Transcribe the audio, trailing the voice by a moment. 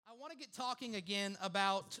want to get talking again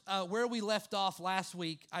about where we left off last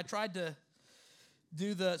week. I tried to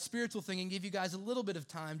do the spiritual thing and give you guys a little bit of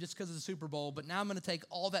time just because of the Super Bowl, but now I'm going to take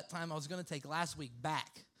all that time I was going to take last week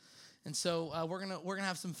back. And so we're gonna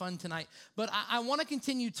have some fun tonight. But I want to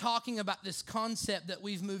continue talking about this concept that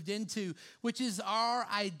we've moved into, which is our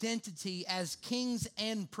identity as kings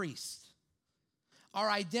and priests.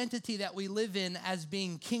 Our identity that we live in as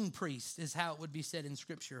being king priest is how it would be said in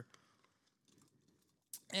Scripture.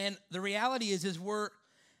 And the reality is we're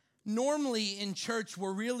normally in church,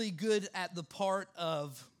 we're really good at the part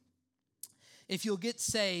of, if you'll get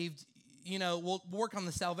saved, we'll work on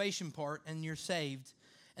the salvation part and you're saved.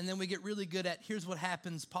 And then we get really good at, here's what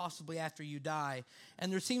happens possibly after you die.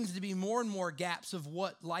 And there seems to be more and more gaps of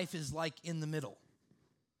what life is like in the middle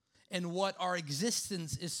and what our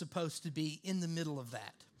existence is supposed to be in the middle of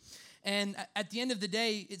that. And at the end of the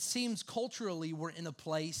day, it seems culturally we're in a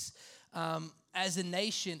place as a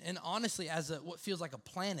nation and honestly as what feels like a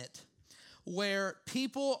planet where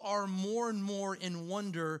people are more and more in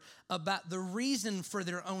wonder about the reason for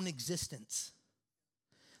their own existence,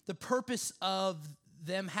 the purpose of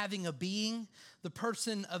them having a being, the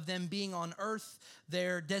person of them being on earth,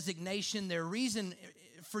 their designation, their reason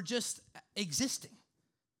for just existing.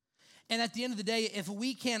 And at the end of the day, if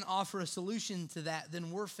we can't offer a solution to that,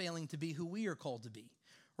 then we're failing to be who we are called to be,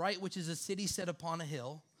 right? Which is a city set upon a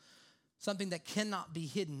hill, something that cannot be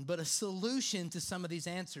hidden, but a solution to some of these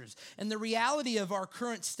answers. And the reality of our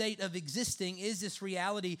current state of existing is this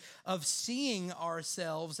reality of seeing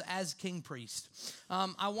ourselves as king priest.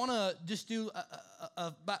 I want to just do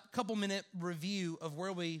a couple minute review of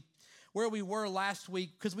where we were last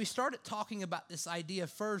week, because we started talking about this idea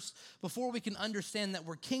first. Before we can understand that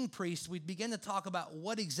we're king priests, we begin to talk about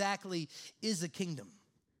what exactly is a kingdom.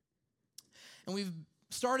 And we've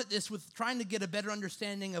started this with trying to get a better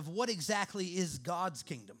understanding of what exactly is God's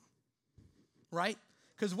kingdom, right?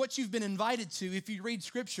 Because what you've been invited to, if you read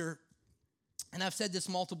Scripture, and I've said this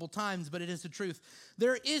multiple times, but it is the truth,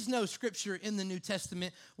 there is no Scripture in the New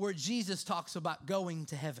Testament where Jesus talks about going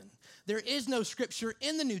to heaven. There is no Scripture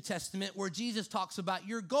in the New Testament where Jesus talks about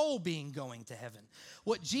your goal being going to heaven.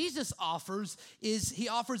 What Jesus offers is he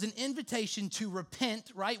offers an invitation to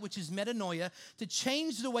repent, right, which is metanoia, to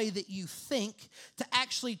change the way that you think, to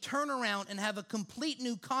actually turn around and have a complete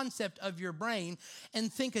new concept of your brain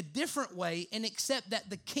and think a different way and accept that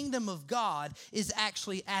the kingdom of God is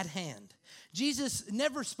actually at hand. Jesus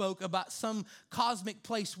never spoke about some cosmic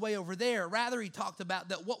place way over there. Rather, he talked about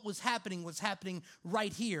that what was happening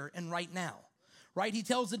right here and right now, right? He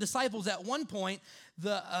tells the disciples at one point,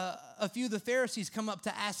 a few of the Pharisees come up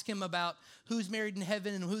to ask him about who's married in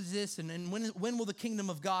heaven and who's this and when will the kingdom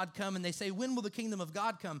of God come? And they say, when will the kingdom of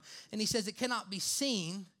God come? And he says it cannot be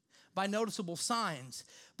seen by noticeable signs.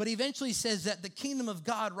 But he eventually says that the kingdom of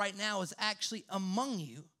God right now is actually among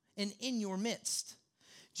you and in your midst.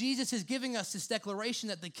 Jesus is giving us this declaration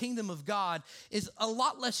that the kingdom of God is a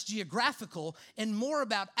lot less geographical and more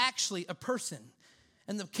about actually a person.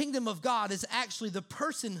 And the kingdom of God is actually the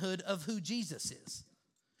personhood of who Jesus is,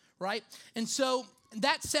 right? And so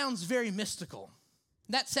that sounds very mystical.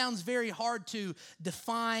 That sounds very hard to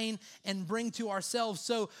define and bring to ourselves.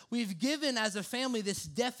 So we've given as a family this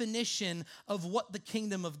definition of what the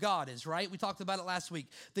kingdom of God is, right? We talked about it last week.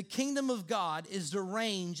 The kingdom of God is the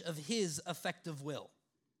range of his effective will.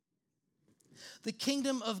 The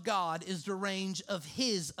kingdom of God is the range of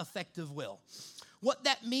his effective will. What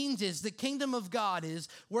that means is the kingdom of God is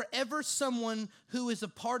wherever someone who is a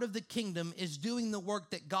part of the kingdom is doing the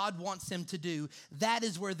work that God wants them to do, that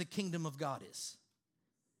is where the kingdom of God is.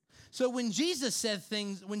 So when Jesus says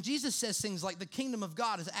things like the kingdom of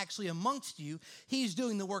God is actually amongst you, he's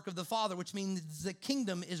doing the work of the Father, which means the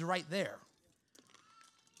kingdom is right there.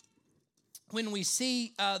 When we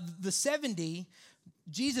see the 70,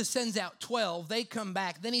 Jesus sends out 12, they come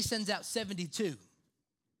back, then he sends out 72.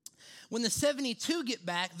 When the 72 get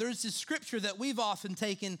back, there's this scripture that we've often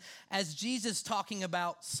taken as Jesus talking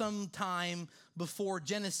about sometime before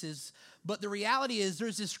Genesis. But the reality is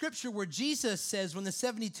there's this scripture where Jesus says when the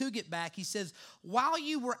 72 get back, he says, while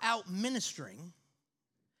you were out ministering,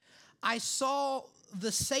 I saw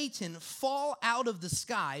the Satan fall out of the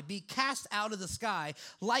sky, be cast out of the sky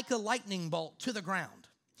like a lightning bolt to the ground.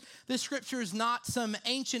 This scripture is not some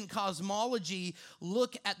ancient cosmology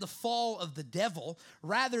look at the fall of the devil.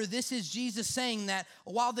 Rather, this is Jesus saying that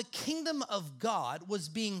while the kingdom of God was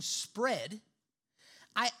being spread,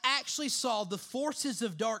 I actually saw the forces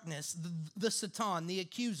of darkness, the Satan, the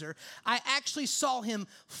accuser, I actually saw him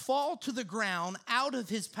fall to the ground out of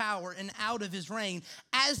his power and out of his reign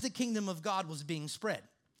as the kingdom of God was being spread.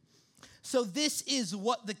 So this is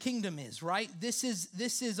what the kingdom is, right? This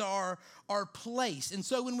is our place. And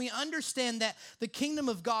so when we understand that the kingdom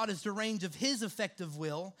of God is the range of his effective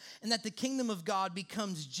will, and that the kingdom of God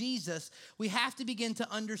becomes Jesus, we have to begin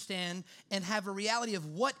to understand and have a reality of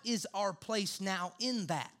what is our place now in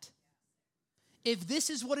that. If this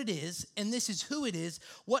is what it is, and this is who it is,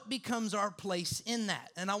 what becomes our place in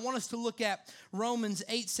that? And I want us to look at Romans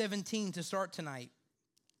 8:17 to start tonight.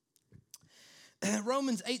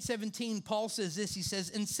 Romans 8:17, Paul says this, he says,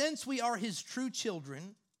 "And since we are his true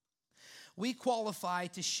children, we qualify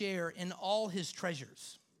to share in all his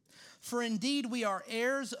treasures. For indeed we are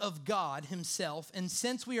heirs of God himself, and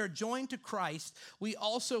since we are joined to Christ, we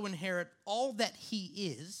also inherit all that he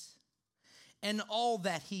is and all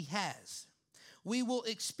that he has. We will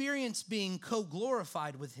experience being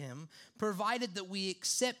co-glorified with him, provided that we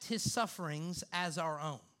accept his sufferings as our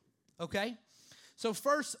own." Okay? So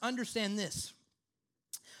first, understand this.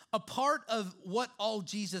 A part of what all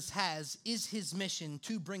Jesus has is his mission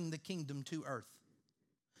to bring the kingdom to earth.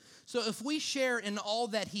 So if we share in all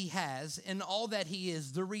that he has and all that he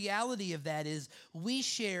is, the reality of that is we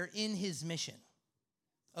share in his mission.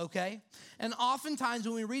 Okay? And oftentimes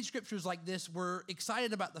when we read scriptures like this, we're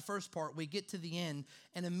excited about the first part. We get to the end,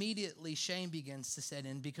 and immediately shame begins to set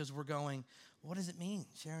in because we're going, what does it mean,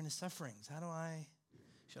 sharing his sufferings?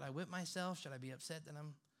 Should I whip myself? Should I be upset that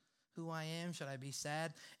I'm who I am? Should I be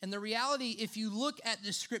sad? And the reality, if you look at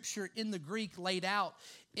the scripture in the Greek laid out,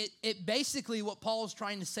 it basically what Paul is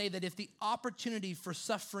trying to say, that if the opportunity for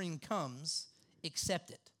suffering comes, accept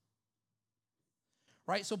it.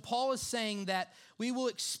 Right? So Paul is saying that we will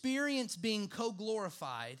experience being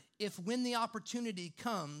co-glorified if when the opportunity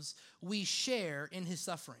comes, we share in his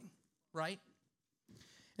suffering, right?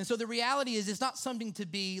 And so the reality is it's not something to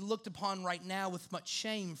be looked upon right now with much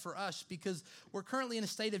shame for us, because we're currently in a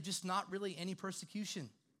state of just not really any persecution.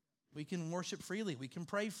 We can worship freely. We can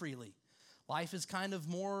pray freely. Life is kind of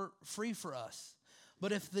more free for us.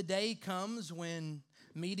 But if the day comes when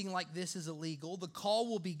meeting like this is illegal, the call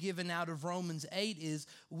will be given out of Romans 8 is,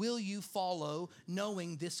 will you follow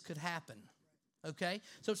knowing this could happen? Okay?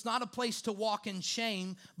 So it's not a place to walk in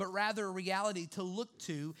shame, but rather a reality to look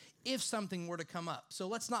to if something were to come up. So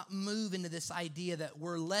let's not move into this idea that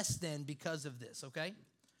we're less than because of this, okay?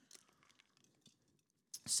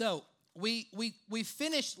 So we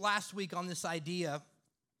finished last week on this idea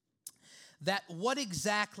that what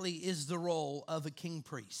exactly is the role of a king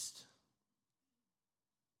priest?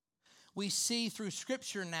 We see through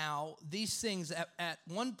Scripture now these things at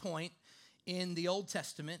one point in the Old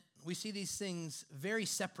Testament. We see these things very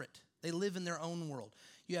separate. They live in their own world.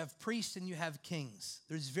 You have priests and you have kings.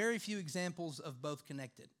 There's very few examples of both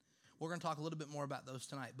connected. We're going to talk a little bit more about those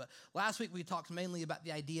tonight. But last week we talked mainly about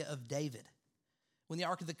the idea of David. When the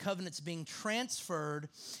Ark of the Covenant's being transferred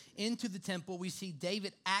into the temple, we see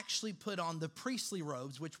David actually put on the priestly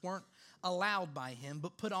robes, which weren't allowed by him,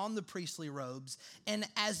 but put on the priestly robes, and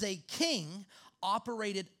as a king,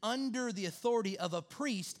 operated under the authority of a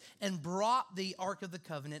priest and brought the Ark of the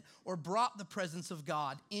Covenant, or brought the presence of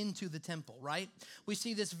God into the temple, right? We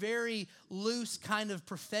see this very loose kind of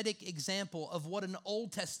prophetic example of what an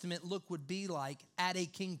Old Testament look would be like at a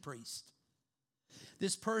king priest.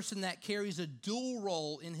 This person that carries a dual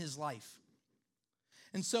role in his life.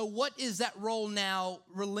 And so what is that role now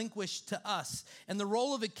relinquished to us? And the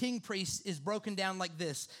role of a king priest is broken down like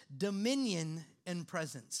this: dominion and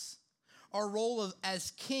presence. Our role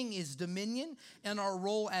as king is dominion, and our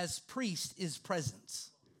role as priest is presence.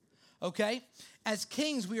 Okay? As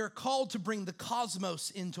kings, we are called to bring the cosmos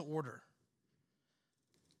into order.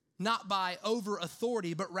 Not by over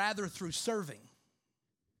authority, but rather through serving.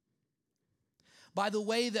 By the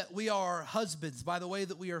way that we are husbands, by the way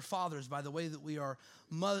that we are fathers, by the way that we are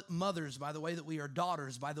mothers, by the way that we are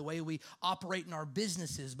daughters, by the way we operate in our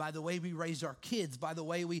businesses, by the way we raise our kids, by the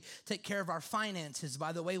way we take care of our finances,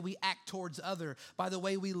 by the way we act towards others, by the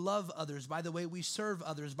way we love others, by the way we serve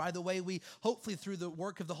others, by the way we, hopefully through the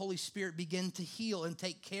work of the Holy Spirit, begin to heal and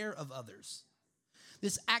take care of others.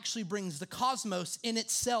 This actually brings the cosmos in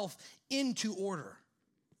itself into order.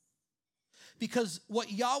 Because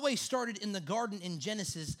what Yahweh started in the garden in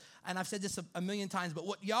Genesis, and I've said this a million times, but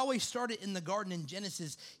what Yahweh started in the garden in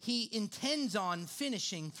Genesis, he intends on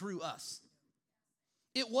finishing through us.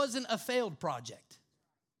 It wasn't a failed project.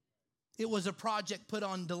 It was a project put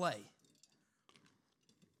on delay.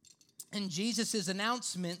 And Jesus'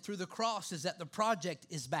 announcement through the cross is that the project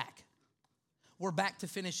is back. We're back to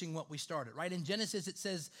finishing what we started, right? In Genesis, it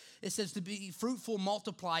says to be fruitful,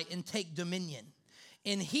 multiply, and take dominion.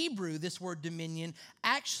 In Hebrew, this word dominion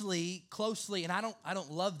actually closely, and I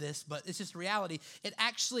don't love this, but it's just reality. It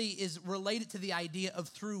actually is related to the idea of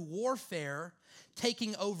through warfare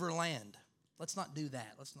taking over land. Let's not do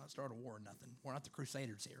that. Let's not start a war or nothing. We're not the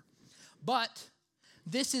Crusaders here. But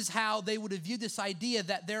this is how they would have viewed this idea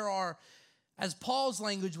that there are, as Paul's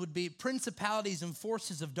language would be, principalities and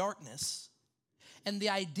forces of darkness. And the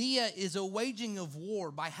idea is a waging of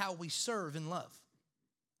war by how we serve and love.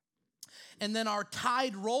 And then our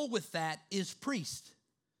tied role with that is priest.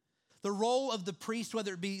 The role of the priest,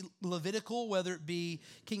 whether it be Levitical, whether it be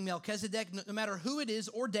King Melchizedek, no matter who it is,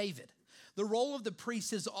 or David, the role of the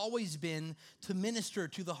priest has always been to minister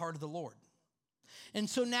to the heart of the Lord. And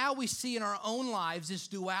so now we see in our own lives this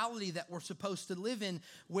duality that we're supposed to live in,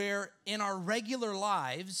 where in our regular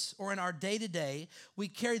lives or in our day-to-day, we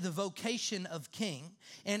carry the vocation of king.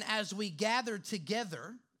 And as we gather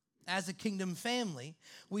together as a kingdom family,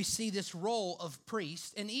 we see this role of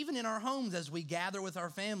priest. And even in our homes, as we gather with our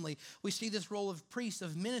family, we see this role of priest,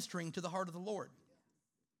 of ministering to the heart of the Lord.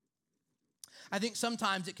 I think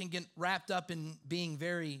sometimes it can get wrapped up in being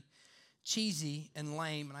very cheesy and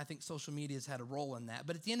lame, and I think social media has had a role in that.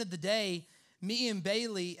 But at the end of the day, me and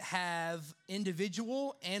Bailey have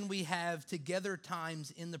individual and we have together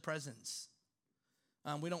times in the presence.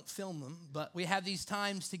 We don't film them, but we have these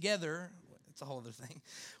times together. It's a whole other thing.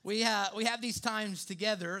 We have these times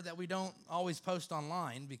together that we don't always post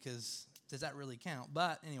online because does that really count?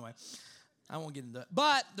 But anyway, I won't get into it.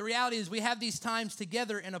 But the reality is we have these times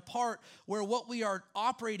together in a part where what we are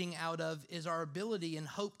operating out of is our ability and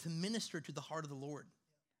hope to minister to the heart of the Lord.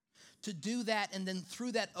 To do that and then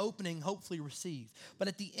through that opening, hopefully receive. But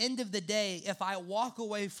at the end of the day, if I walk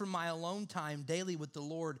away from my alone time daily with the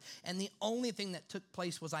Lord and the only thing that took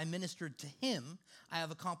place was I ministered to Him, I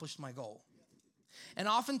have accomplished my goal. And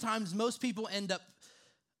oftentimes most people end up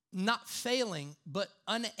not failing, but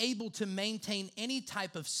unable to maintain any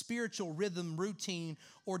type of spiritual rhythm, routine,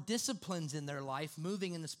 or disciplines in their life,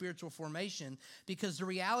 moving in the spiritual formation, because the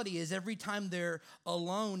reality is every time they're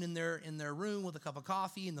alone in their room with a cup of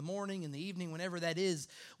coffee in the morning, in the evening, whenever that is,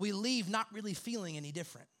 we leave not really feeling any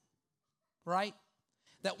different, right?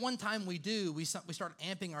 That one time we do, we start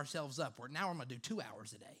amping ourselves up, where now I'm going to do 2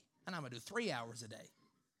 hours a day, and I'm going to do 3 hours a day.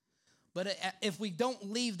 But if we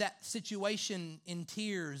don't leave that situation in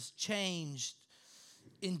tears, changed,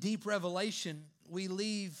 in deep revelation, we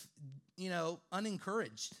leave,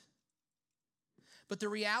 unencouraged. But the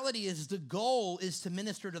reality is the goal is to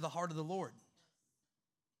minister to the heart of the Lord.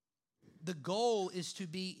 The goal is to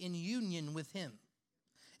be in union with Him.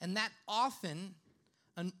 And that often,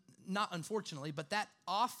 not unfortunately, but that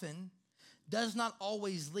often does not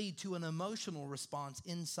always lead to an emotional response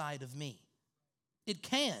inside of me. It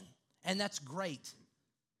can. And that's great.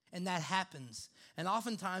 And that happens. And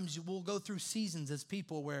oftentimes we'll go through seasons as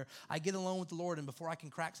people where I get alone with the Lord and before I can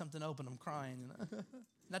crack something open, I'm crying.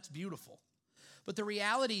 That's beautiful. But the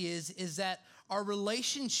reality is that our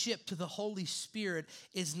relationship to the Holy Spirit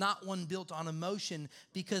is not one built on emotion,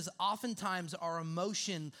 because oftentimes our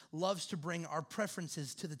emotion loves to bring our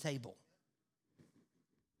preferences to the table.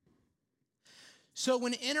 So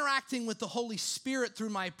when interacting with the Holy Spirit through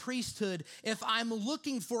my priesthood, if I'm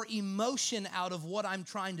looking for emotion out of what I'm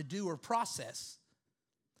trying to do or process,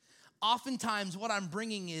 oftentimes what I'm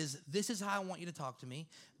bringing is, this is how I want you to talk to me.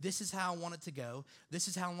 This is how I want it to go. This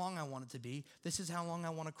is how long I want it to be. This is how long I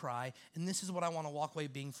want to cry. And this is what I want to walk away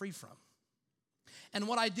being free from. And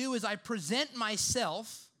what I do is I present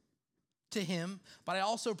myself to Him, but I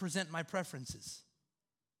also present my preferences.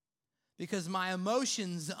 Because my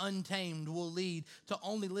emotions untamed will lead to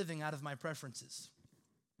only living out of my preferences.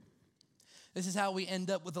 This is how we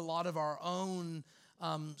end up with a lot of our own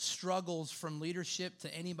struggles, from leadership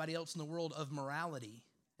to anybody else in the world, of morality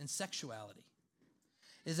and sexuality.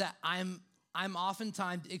 Is that I'm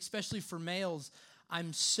oftentimes, especially for males,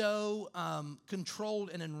 I'm so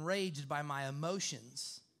controlled and enraged by my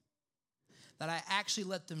emotions that I actually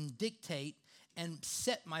let them dictate and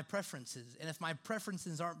set my preferences. And if my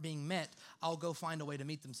preferences aren't being met, I'll go find a way to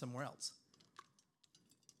meet them somewhere else.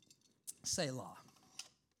 Selah.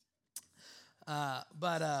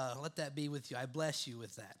 But let that be with you. I bless you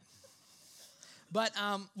with that. But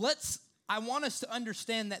I want us to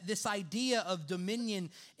understand that this idea of dominion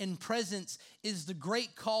and presence is the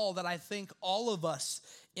great call that I think all of us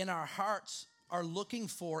in our hearts are looking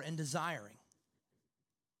for and desiring.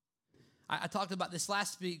 I talked about this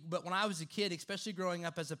last week, but when I was a kid, especially growing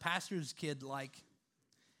up as a pastor's kid, like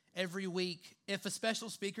every week, if a special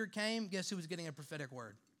speaker came, guess who was getting a prophetic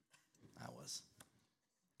word? I was.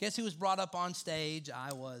 Guess who was brought up on stage?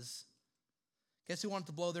 I was. Guess who wanted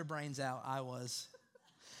to blow their brains out? I was.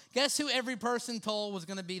 Guess who every person told was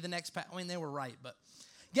going to be the next I mean, they were right, but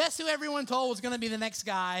guess who everyone told was going to be the next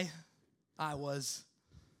guy? I was.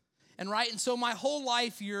 And so my whole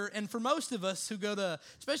life, and for most of us who go to,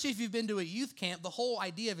 especially if you've been to a youth camp, the whole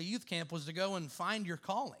idea of a youth camp was to go and find your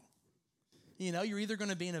calling. You know, you're either going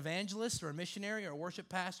to be an evangelist or a missionary or a worship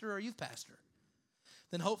pastor or a youth pastor.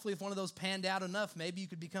 Then hopefully if one of those panned out enough, maybe you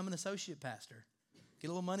could become an associate pastor. Get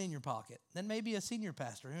a little money in your pocket. Then maybe a senior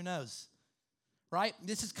pastor, who knows? Right?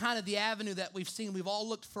 This is kind of the avenue that we've seen. We've all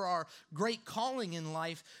looked for our great calling in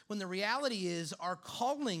life, when the reality is our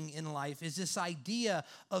calling in life is this idea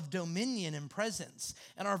of dominion and presence.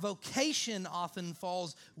 And our vocation often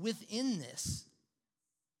falls within this.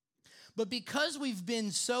 But because we've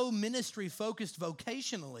been so ministry focused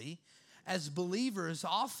vocationally as believers,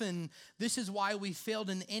 often this is why we failed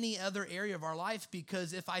in any other area of our life,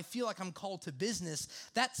 because if I feel like I'm called to business,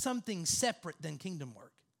 that's something separate than kingdom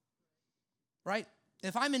work. Right?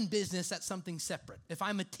 If I'm in business, that's something separate. If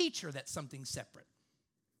I'm a teacher, that's something separate.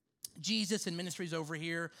 Jesus and ministry's over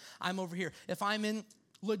here, I'm over here. If I'm in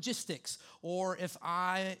logistics, or if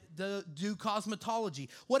I do cosmetology,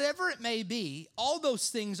 whatever it may be, all those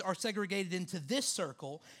things are segregated into this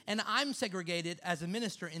circle, and I'm segregated as a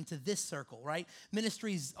minister into this circle, right?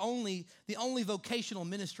 The only vocational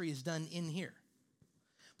ministry is done in here.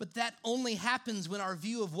 But that only happens when our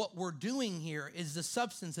view of what we're doing here is the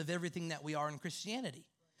substance of everything that we are in Christianity.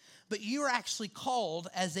 But you're actually called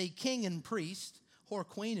as a king and priest, or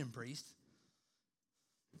queen and priest.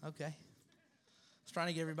 Okay. I was trying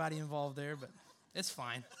to get everybody involved there, but it's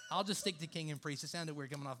fine. I'll just stick to king and priest. It sounded weird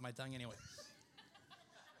coming off my tongue anyway.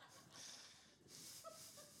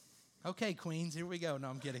 Okay, queens, here we go. No,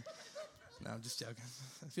 I'm kidding. No, I'm just joking.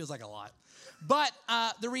 It feels like a lot. But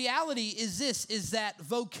the reality is this, is that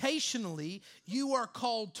vocationally, you are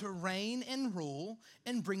called to reign and rule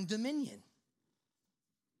and bring dominion.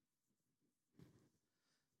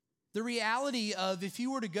 The reality of, if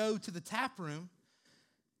you were to go to the tap room,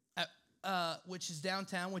 which is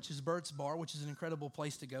downtown, which is Bert's Bar, which is an incredible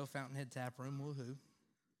place to go, Fountainhead Tap Room, woohoo.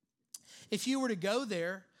 If you were to go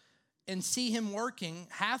there and see him working,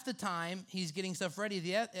 half the time he's getting stuff ready.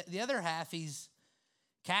 The other half, he's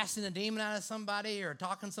casting a demon out of somebody, or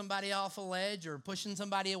talking somebody off a ledge, or pushing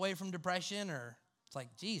somebody away from depression, or it's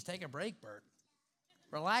like, geez, take a break, Bert.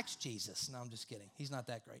 Relax, Jesus. No, I'm just kidding. He's not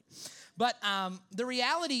that great. But the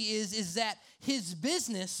reality is that his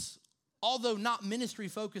business, although not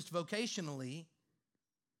ministry-focused vocationally,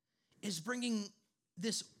 is bringing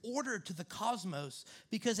this order to the cosmos,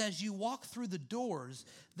 because as you walk through the doors,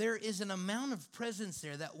 there is an amount of presence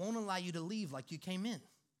there that won't allow you to leave like you came in.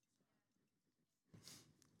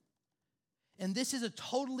 And this is a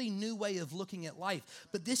totally new way of looking at life.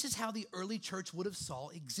 But this is how the early church would have saw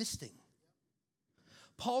existing.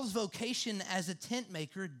 Paul's vocation as a tent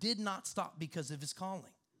maker did not stop because of his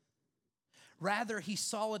calling. Rather, he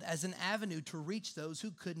saw it as an avenue to reach those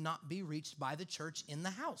who could not be reached by the church in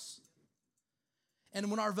the house. And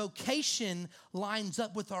when our vocation lines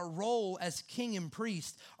up with our role as king and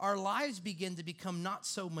priest, our lives begin to become not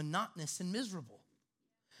so monotonous and miserable,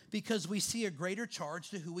 because we see a greater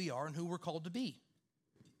charge to who we are and who we're called to be.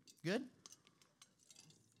 Good?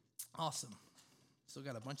 Awesome. Still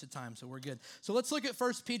got a bunch of time, so we're good. So let's look at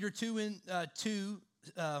 1 Peter 2,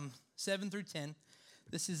 7 through 10.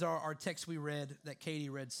 This is our text we read, that Katie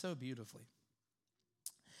read so beautifully.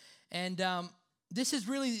 And this is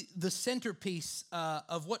really the centerpiece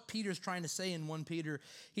of what Peter's trying to say in 1 Peter.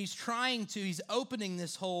 He's opening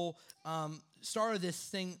this whole start of this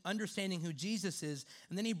thing, understanding who Jesus is,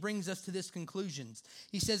 and then he brings us to this conclusion.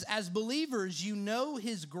 He says, as believers, you know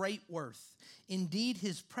his great worth. Indeed,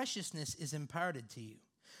 his preciousness is imparted to you.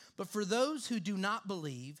 But for those who do not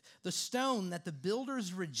believe, the stone that the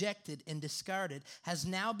builders rejected and discarded has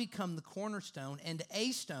now become the cornerstone, and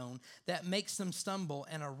a stone that makes them stumble,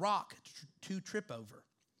 and a rock to trip over.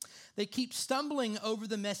 They keep stumbling over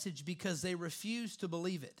the message because they refuse to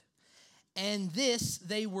believe it. And this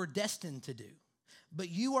they were destined to do. But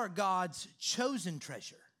you are God's chosen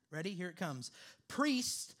treasure. Ready? Here it comes.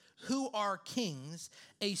 Priests who are kings,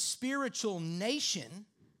 a spiritual nation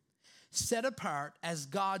set apart as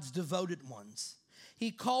God's devoted ones.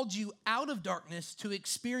 He called you out of darkness to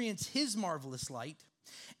experience his marvelous light,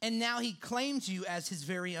 and now he claims you as his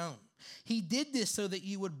very own. He did this so that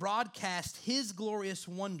you would broadcast his glorious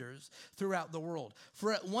wonders throughout the world.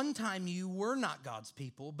 For at one time you were not God's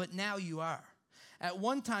people, but now you are. At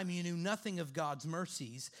one time you knew nothing of God's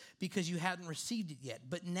mercies because you hadn't received it yet,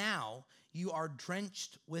 but now you are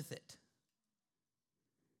drenched with it.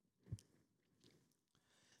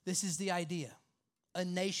 This is the idea. A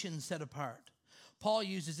nation set apart. Paul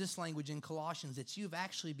uses this language in Colossians, that you've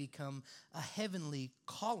actually become a heavenly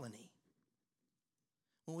colony.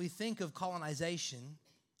 When we think of colonization,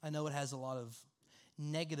 I know it has a lot of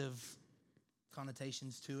negative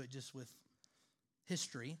connotations to it just with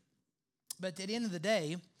history. But at the end of the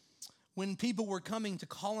day, when people were coming to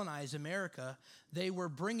colonize America, they were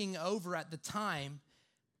bringing over at the time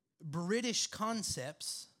British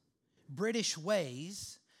concepts, British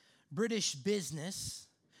ways, British business,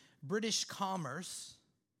 British commerce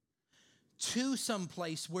to some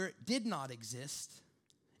place where it did not exist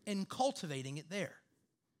and cultivating it there.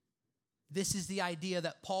 This is the idea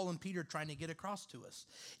that Paul and Peter are trying to get across to us,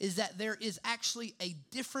 is that there is actually a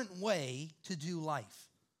different way to do life.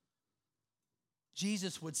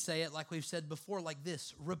 Jesus would say it like we've said before, like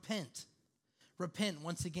this: repent. Repent,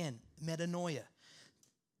 once again, metanoia,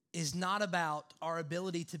 is not about our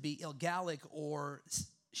ability to be ilgalic or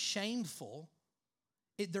shameful.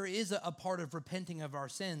 There is a part of repenting of our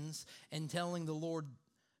sins and telling the Lord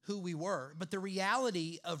who we were. But the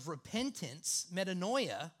reality of repentance,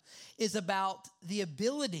 metanoia, is about the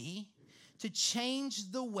ability to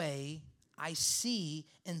change the way I see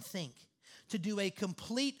and think, to do a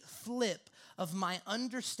complete flip of my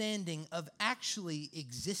understanding of actually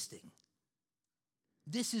existing.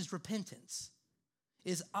 This is repentance.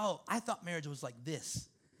 I thought marriage was like this.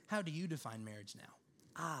 How do you define marriage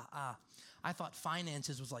now? I thought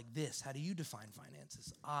finances was like this. How do you define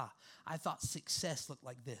finances? I thought success looked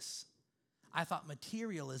like this. I thought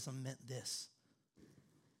materialism meant this.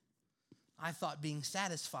 I thought being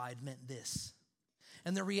satisfied meant this.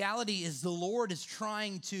 And the reality is the Lord is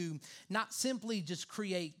trying to not simply just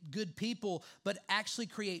create good people, but actually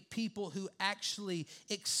create people who actually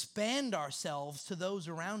expand ourselves to those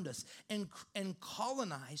around us and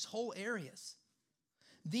colonize whole areas.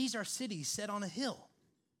 These are cities set on a hill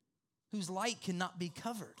whose light cannot be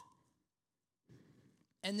covered.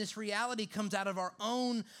 And this reality comes out of our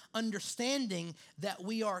own understanding that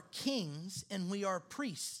we are kings and we are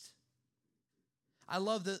priests. I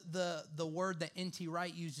love the word that N.T.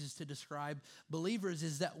 Wright uses to describe believers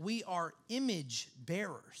is that we are image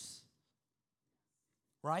bearers,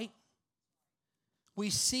 right? We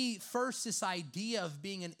see first this idea of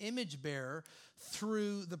being an image bearer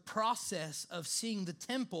through the process of seeing the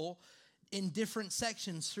temple in different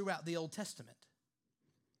sections throughout the Old Testament.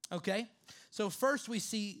 Okay? So first we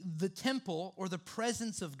see the temple or the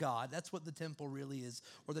presence of God. That's what the temple really is,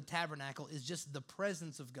 or the tabernacle is just the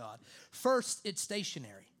presence of God. First, it's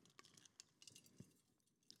stationary.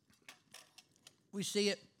 We see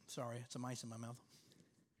it. Sorry, some ice in my mouth.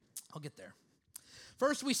 I'll get there.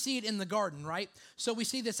 First, we see it in the garden, right? So we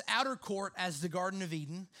see this outer court as the Garden of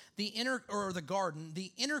Eden. The inner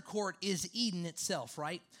court is Eden itself,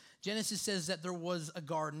 right? Genesis says that there was a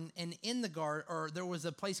garden, and in the garden, or there was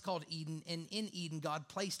a place called Eden, and in Eden, God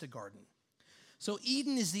placed a garden. So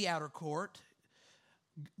Eden is the outer court,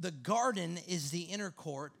 the garden is the inner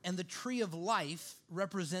court, and the tree of life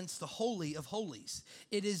represents the Holy of Holies.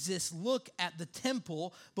 It is this look at the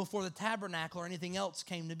temple before the tabernacle or anything else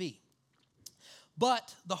came to be.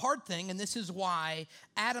 But the hard thing, and this is why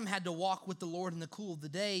Adam had to walk with the Lord in the cool of the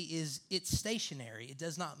day, is it's stationary. It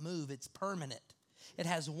does not move. It's permanent. It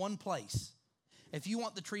has one place. If you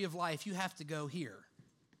want the tree of life, you have to go here.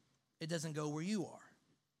 It doesn't go where you are.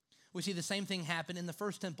 We see the same thing happen in the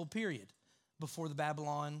first temple period before the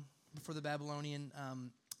Babylonian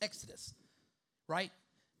Exodus, right?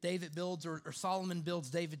 David builds, or Solomon builds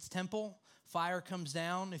David's temple. Fire comes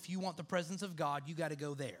down. If you want the presence of God, you got to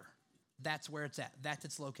go there. That's where it's at. That's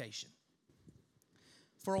its location.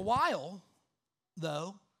 For a while,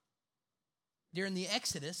 though, during the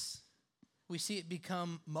Exodus, we see it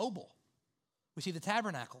become mobile. We see the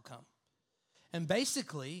tabernacle come. And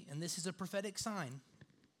basically, and this is a prophetic sign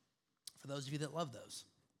for those of you that love those,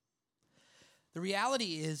 the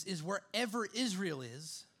reality is wherever Israel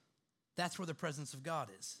is, that's where the presence of God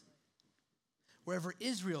is. Wherever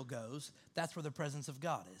Israel goes, that's where the presence of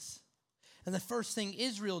God is. And the first thing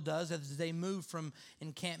Israel does as they move from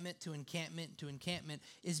encampment to encampment to encampment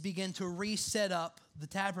is begin to reset up the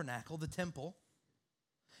tabernacle, the temple,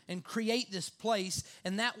 and create this place.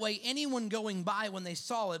 And that way anyone going by when they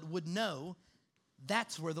saw it would know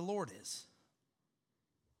that's where the Lord is.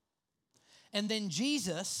 And then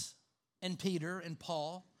Jesus and Peter and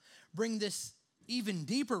Paul bring this even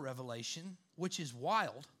deeper revelation, which is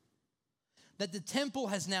wild, that the temple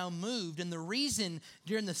has now moved. And the reason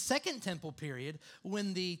during the second temple period,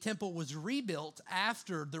 when the temple was rebuilt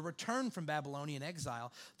after the return from Babylonian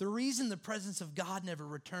exile, the reason the presence of God never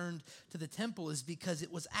returned to the temple is because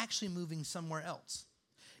it was actually moving somewhere else.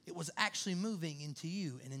 It was actually moving into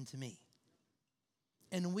you and into me.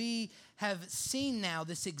 And we have seen now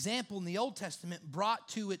this example in the Old Testament brought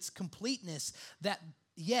to its completeness that,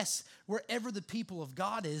 yes, wherever the people of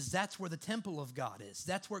God is, that's where the temple of God is.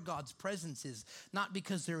 That's where God's presence is. Not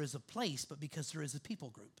because there is a place, but because there is a people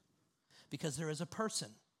group. Because there is a person.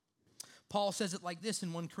 Paul says it like this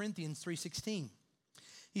in 1 Corinthians 3:16.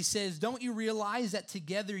 He says, don't you realize that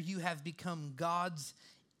together you have become God's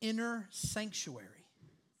inner sanctuary?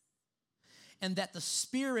 And that the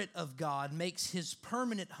Spirit of God makes his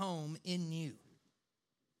permanent home in you.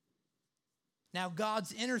 Now,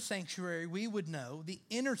 God's inner sanctuary, we would know, the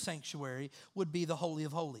inner sanctuary would be the Holy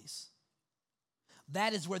of Holies.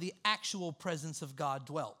 That is where the actual presence of God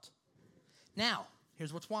dwelt. Now,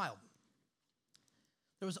 here's what's wild.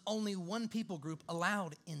 There was only one people group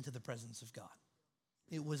allowed into the presence of God.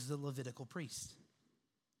 It was the Levitical priest.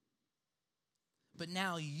 But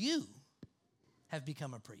now you have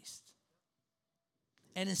become a priest.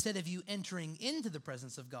 And instead of you entering into the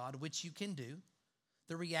presence of God, which you can do,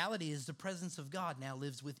 the reality is the presence of God now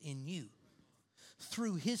lives within you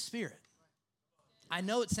through his Spirit. I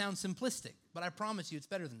know it sounds simplistic, but I promise you it's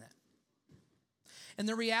better than that. And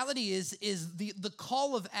the reality is the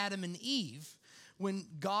call of Adam and Eve, when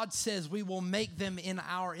God says we will make them in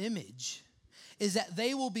our image, is that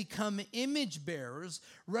they will become image bearers,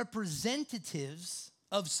 representatives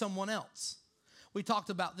of someone else. We talked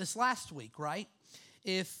about this last week, right?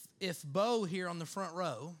 If Bo here on the front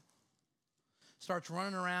row starts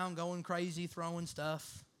running around, going crazy, throwing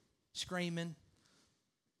stuff, screaming,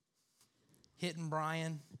 hitting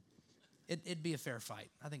Brian, it'd be a fair fight.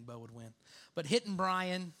 I think Bo would win. But hitting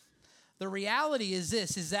Brian, the reality is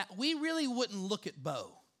this, is that we really wouldn't look at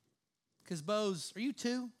Bo. Because Bo's, are you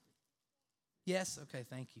 2? Yes? Okay,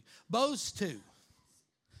 thank you. Bo's 2.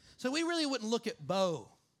 So we really wouldn't look at Bo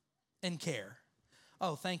and care.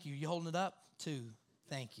 Oh, thank you. You holding it up? 2.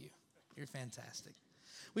 Thank you. You're fantastic.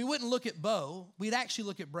 We wouldn't look at Bo. We'd actually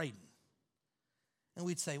look at Braden. And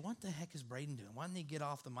we'd say, what the heck is Braden doing? Why didn't he get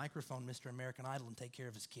off the microphone, Mr. American Idol, and take care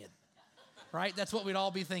of his kid? Right? That's what we'd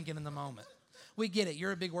all be thinking in the moment. We get it.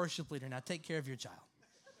 You're a big worship leader. Now take care of your child.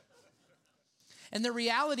 And the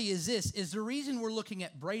reality is this, is the reason we're looking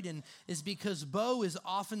at Braden is because Bo is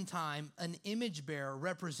oftentimes an image bearer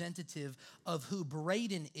representative of who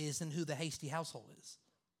Braden is and who the Hasty household is.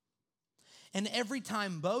 And every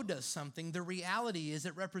time Bo does something, the reality is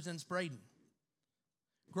it represents Braden.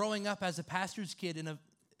 Growing up as a pastor's kid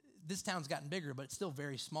this town's gotten bigger, but it's still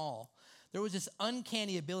very small. There was this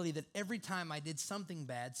uncanny ability that every time I did something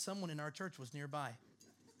bad, someone in our church was nearby.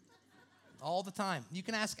 All the time. You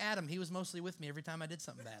can ask Adam. He was mostly with me every time I did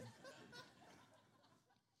something bad.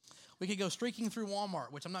 We could go streaking through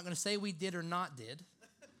Walmart, which I'm not going to say we did or not did.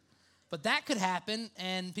 But that could happen,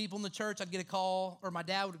 and people in the church, I'd get a call, or my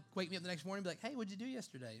dad would wake me up the next morning and be like, hey, what'd you do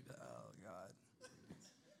yesterday? Oh, God.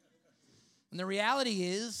 And the reality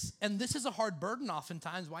is, and this is a hard burden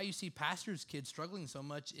oftentimes, why you see pastors' kids struggling so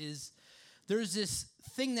much, is there's this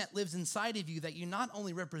thing that lives inside of you that you not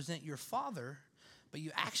only represent your father, but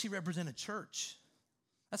you actually represent a church.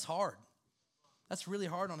 That's hard. That's really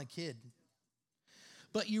hard on a kid.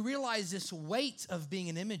 But you realize this weight of being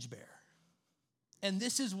an image bearer. And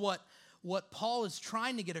this is what Paul is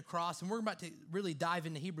trying to get across, and we're about to really dive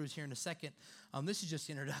into Hebrews here in a second. This is just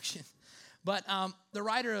the introduction. But the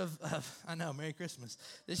writer of I know, Merry Christmas.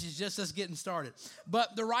 This is just us getting started.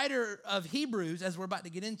 But the writer of Hebrews, as we're about to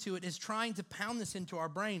get into it, is trying to pound this into our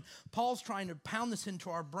brain. Paul's trying to pound this into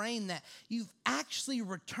our brain that you've actually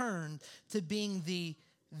returned to being the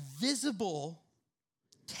visible,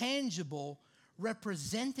 tangible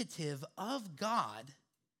representative of God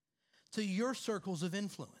to your circles of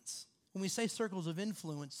influence. When we say circles of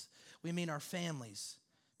influence, we mean our families,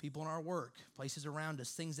 people in our work, places around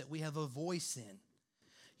us, things that we have a voice in.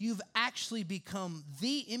 You've actually become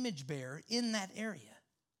the image bearer in that area.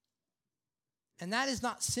 And that is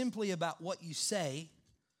not simply about what you say,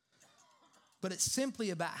 but it's simply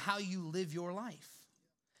about how you live your life,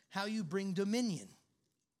 how you bring dominion.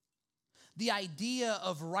 The idea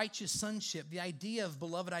of righteous sonship, the idea of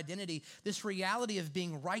beloved identity, this reality of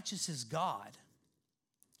being righteous as God,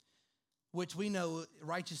 which we know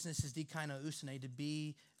righteousness is dikainousene, to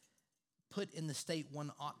be put in the state one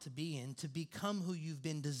ought to be in, to become who you've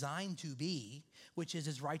been designed to be, which is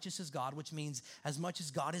as righteous as God, which means as much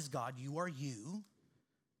as God is God, you are you.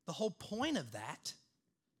 The whole point of that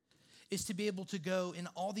is to be able to go in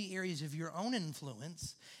all the areas of your own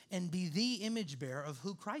influence and be the image bearer of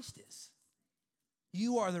who Christ is.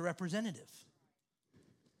 You are the representative.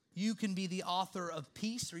 You can be the author of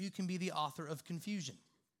peace or you can be the author of confusion.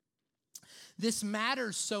 This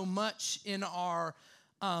matters so much in our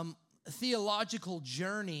theological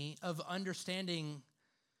journey of understanding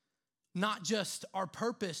not just our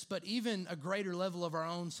purpose, but even a greater level of our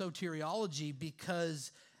own soteriology,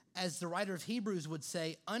 because as the writer of Hebrews would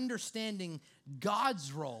say, understanding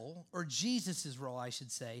God's role, or Jesus' role, I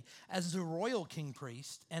should say, as the royal king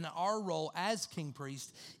priest, and our role as king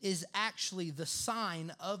priest is actually the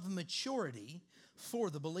sign of maturity for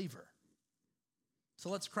the believer. So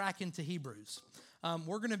let's crack into Hebrews.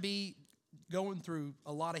 We're going to be going through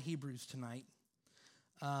a lot of Hebrews tonight.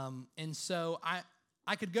 And so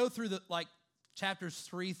I could go through chapters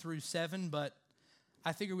 3 through 7, but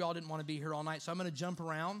I figured we all didn't want to be here all night, so I'm going to jump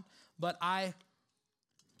around. But I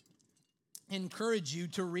encourage you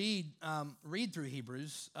to read through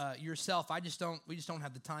Hebrews yourself. We just don't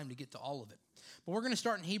have the time to get to all of it. But we're going to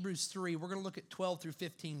start in Hebrews 3. We're going to look at 12 through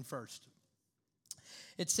 15 first.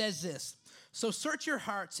 It says this: "So search your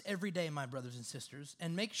hearts every day, my brothers and sisters,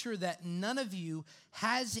 and make sure that none of you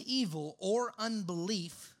has evil or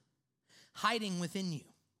unbelief hiding within you,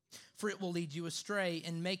 for it will lead you astray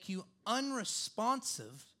and make you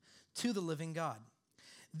unresponsive to the living God.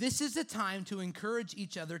 This is the time to encourage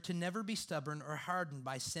each other to never be stubborn or hardened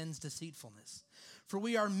by sin's deceitfulness. For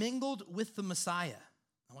we are mingled with the Messiah."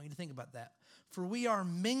 I want you to think about that. For we are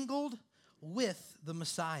mingled with the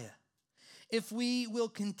Messiah. "If we will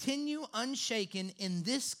continue unshaken in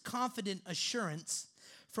this confident assurance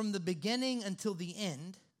from the beginning until the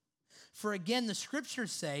end. For again, the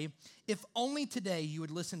scriptures say, if only today you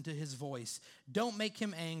would listen to his voice. Don't make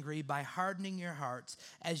him angry by hardening your hearts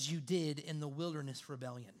as you did in the wilderness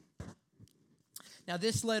rebellion." Now,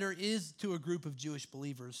 this letter is to a group of Jewish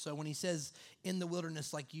believers. So when he says in the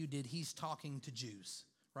wilderness like you did, he's talking to Jews,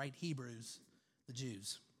 right? Hebrews, the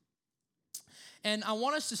Jews. And I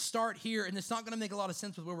want us to start here, and it's not going to make a lot of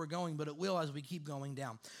sense with where we're going, but it will as we keep going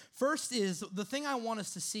down. First is, the thing I want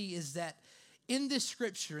us to see is that in this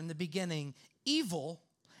scripture, in the beginning, evil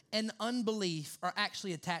and unbelief are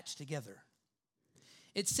actually attached together.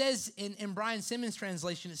 It says in Brian Simmons'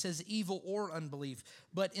 translation, it says evil or unbelief.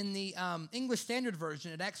 But in the English Standard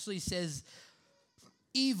Version, it actually says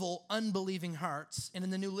evil, unbelieving hearts. And in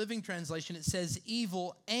the New Living Translation, it says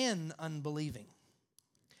evil and unbelieving.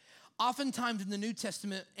 Oftentimes in the New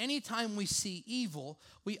Testament, anytime we see evil,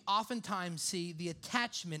 we oftentimes see the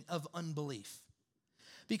attachment of unbelief.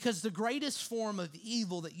 Because the greatest form of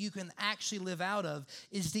evil that you can actually live out of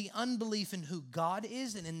is the unbelief in who God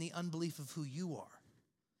is and in the unbelief of who you are.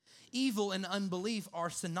 Evil and unbelief are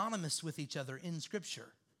synonymous with each other in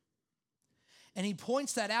Scripture. And he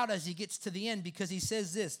points that out as he gets to the end, because he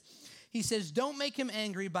says this. He says, don't make him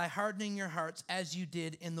angry by hardening your hearts as you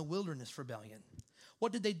did in the wilderness rebellion.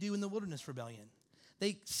 What did they do in the wilderness rebellion?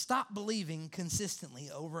 They stopped believing consistently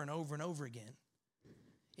over and over and over again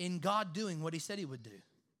in God doing what he said he would do.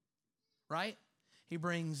 Right? He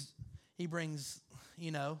brings, Uncrustables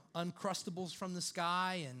from the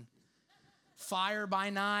sky and fire by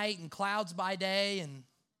night and clouds by day. And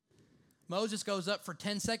Moses goes up for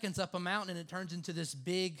 10 seconds up a mountain and it turns into this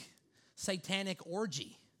big satanic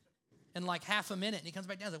orgy in like half a minute. And he comes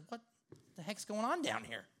back down and says, what the heck's going on down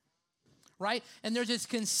here? Right? And there's this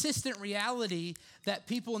consistent reality that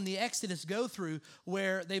people in the Exodus go through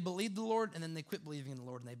where they believe the Lord and then they quit believing in the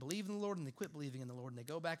Lord, and they believe in the Lord and they quit believing in the Lord, and they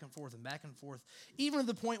go back and forth, even to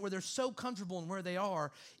the point where they're so comfortable in where they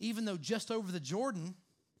are, even though just over the Jordan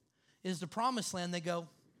is the promised land, they go,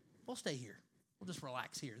 we'll stay here. We'll just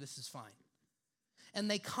relax here. This is fine. And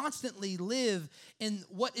they constantly live in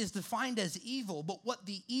what is defined as evil, but what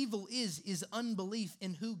the evil is unbelief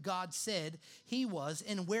in who God said he was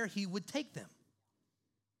and where he would take them.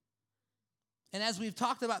 And as we've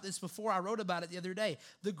talked about this before, I wrote about it the other day,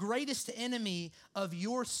 the greatest enemy of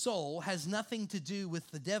your soul has nothing to do with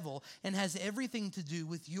the devil and has everything to do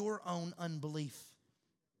with your own unbelief.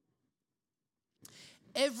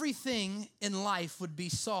 Everything in life would be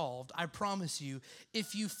solved, I promise you,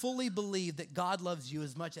 if you fully believe that God loves you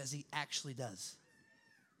as much as he actually does.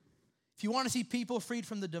 If you want to see people freed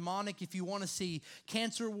from the demonic, if you want to see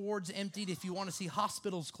cancer wards emptied, if you want to see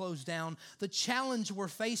hospitals closed down, the challenge we're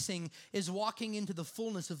facing is walking into the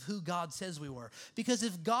fullness of who God says we were. Because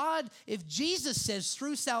if Jesus says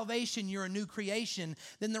through salvation you're a new creation,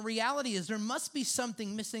 then the reality is there must be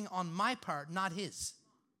something missing on my part, not his.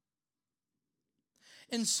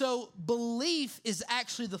 And so belief is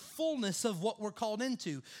actually the fullness of what we're called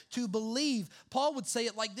into. To believe, Paul would say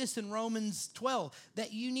it like this in Romans 12,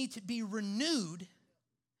 that you need to be renewed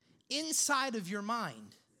inside of your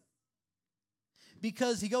mind.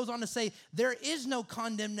 Because he goes on to say, there is no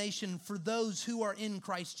condemnation for those who are in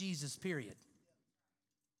Christ Jesus, period.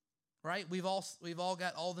 Right? We've all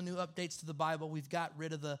got all the new updates to the Bible. We've got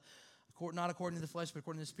rid of the, not according to the flesh, but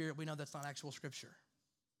according to the Spirit. We know that's not actual Scripture.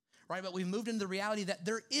 right? But we've moved into the reality that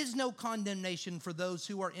there is no condemnation for those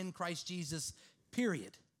who are in Christ Jesus,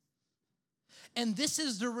 period. And this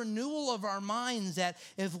is the renewal of our minds, that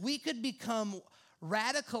if we could become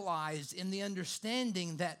radicalized in the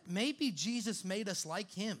understanding that maybe Jesus made us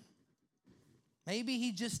like him. Maybe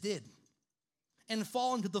he just did. And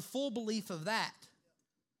fall into the full belief of that,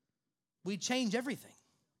 we change everything.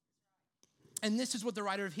 And this is what the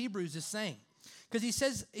writer of Hebrews is saying. Because he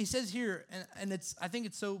says here, and I think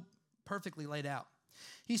it's so perfectly laid out.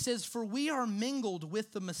 He says, for we are mingled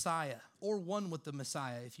with the Messiah, or one with the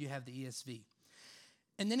Messiah, if you have the ESV.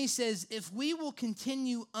 And then he says, if we will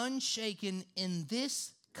continue unshaken in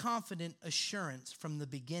this confident assurance from the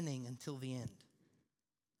beginning until the end.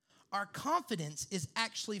 Our confidence is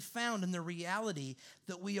actually found in the reality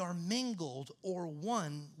that we are mingled or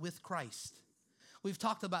one with Christ. We've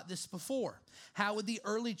talked about this before. How would the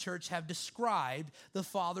early church have described the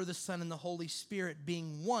Father, the Son, and the Holy Spirit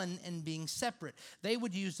being one and being separate? They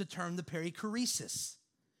would use the term the perichoresis,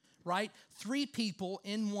 right? Three people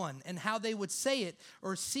in one. And how they would say it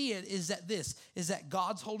or see it is that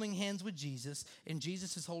God's holding hands with Jesus, and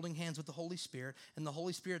Jesus is holding hands with the Holy Spirit, and the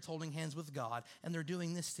Holy Spirit's holding hands with God, and they're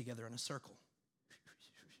doing this together in a circle.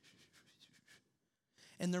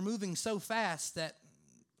 And they're moving so fast that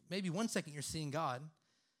maybe 1 second you're seeing God,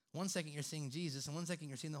 1 second you're seeing Jesus, and 1 second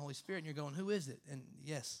you're seeing the Holy Spirit, and you're going, who is it? And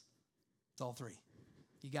yes, it's all three.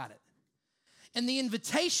 You got it. And the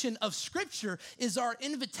invitation of Scripture is our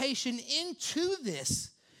invitation into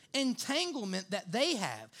this entanglement that they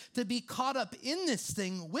have, to be caught up in this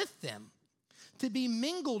thing with them, to be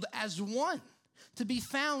mingled as one, to be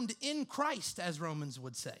found in Christ, as Romans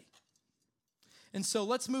would say. And so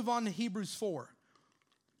let's move on to Hebrews 4.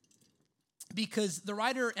 Because the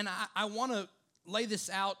writer, and I want to lay this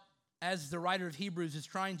out as the writer of Hebrews is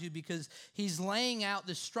trying to, because he's laying out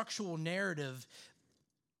this structural narrative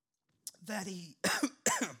that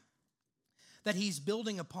that he's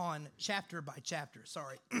building upon chapter by chapter.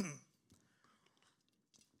 Sorry.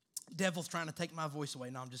 Devil's trying to take my voice away.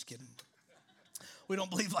 No, I'm just kidding. We don't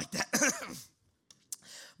believe like that.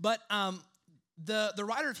 But the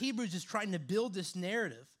writer of Hebrews is trying to build this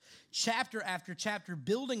narrative, chapter after chapter,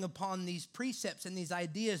 building upon these precepts and these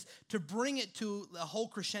ideas to bring it to a whole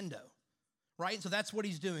crescendo, right? So that's what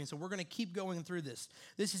he's doing. So we're going to keep going through this.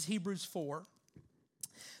 This is Hebrews 4.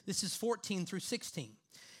 This is 14 through 16.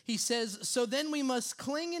 He says, so then we must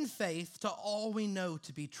cling in faith to all we know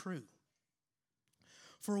to be true.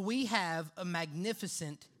 For we have a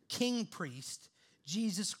magnificent king priest,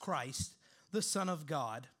 Jesus Christ, the Son of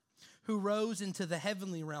God, who rose into the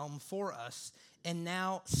heavenly realm for us and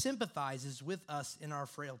now sympathizes with us in our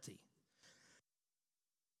frailty.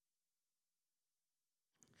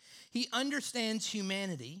 He understands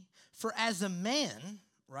humanity, for as a man,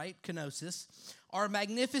 right, kenosis, our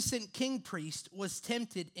magnificent king priest was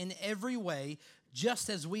tempted in every way just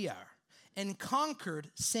as we are, and conquered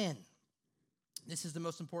sin. This is the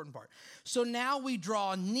most important part. So now we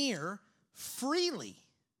draw near freely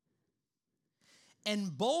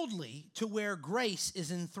and boldly to where grace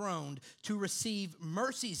is enthroned, to receive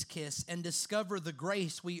mercy's kiss and discover the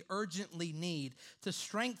grace we urgently need to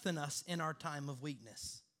strengthen us in our time of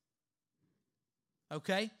weakness.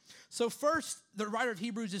 Okay? So first, the writer of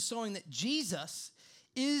Hebrews is showing that Jesus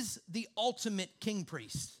is the ultimate king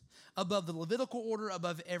priest, above the Levitical order,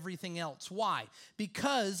 above everything else. Why?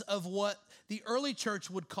 Because of what the early church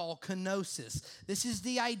would call kenosis. This is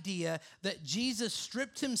the idea that Jesus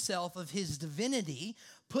stripped himself of his divinity,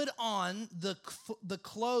 put on the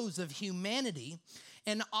clothes of humanity,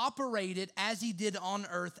 and operated as he did on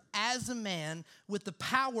earth as a man with the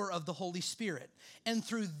power of the Holy Spirit. And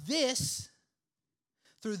through this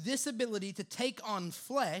ability to take on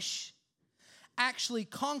flesh, actually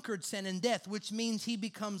conquered sin and death, which means he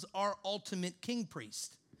becomes our ultimate king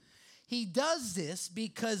priest. He does this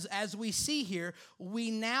because, as we see here,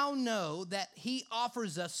 we now know that he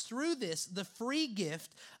offers us through this the free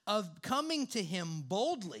gift of coming to him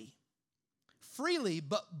boldly, freely,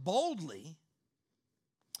 but boldly,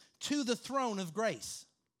 to the throne of grace.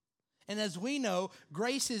 And as we know,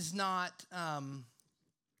 grace is not,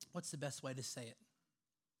 what's the best way to say it?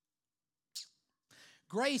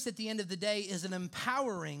 Grace, at the end of the day, is an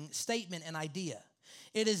empowering statement and idea.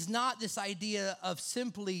 It is not this idea of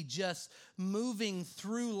simply just moving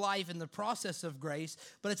through life in the process of grace,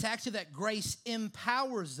 but it's actually that grace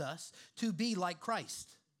empowers us to be like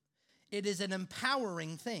Christ. It is an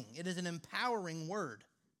empowering thing. It is an empowering word.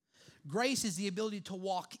 Grace is the ability to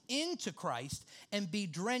walk into Christ and be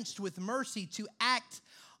drenched with mercy, to act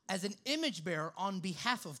as an image bearer on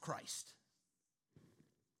behalf of Christ.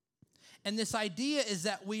 And this idea is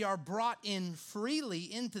that we are brought in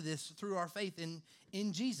freely into this through our faith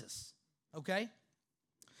in Jesus, okay?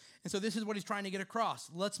 And so this is what he's trying to get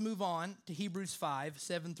across. Let's move on to Hebrews 5,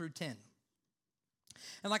 7 through 10.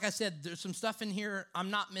 And like I said, there's some stuff in here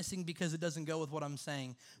I'm not missing because it doesn't go with what I'm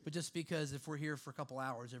saying, but just because if we're here for a couple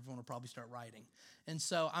hours, everyone will probably start writing. And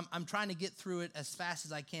so I'm trying to get through it as fast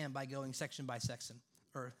as I can by going section by section.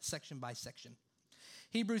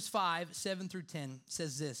 Hebrews 5, 7 through 10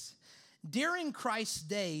 says this. During Christ's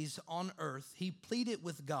days on earth, he pleaded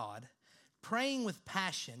with God, praying with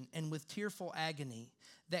passion and with tearful agony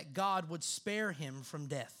that God would spare him from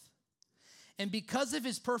death. And because of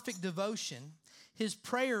his perfect devotion, his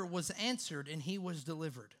prayer was answered and he was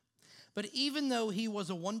delivered. But even though he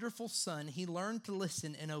was a wonderful son, he learned to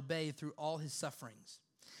listen and obey through all his sufferings.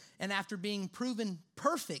 And after being proven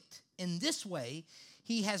perfect in this way,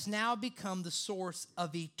 he has now become the source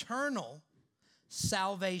of eternal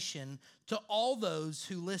salvation to all those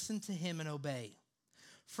who listen to him and obey.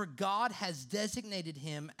 For God has designated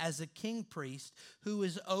him as a king priest who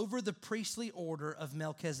is over the priestly order of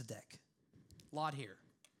Melchizedek. A lot here.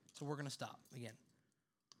 So we're going to stop again.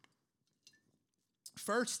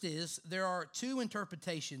 First is, there are two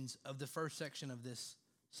interpretations of the first section of this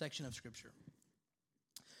section of Scripture.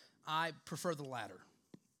 I prefer the latter.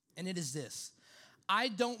 And it is this. I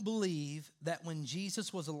don't believe that when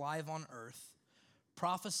Jesus was alive on earth,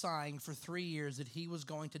 prophesying for 3 years that he was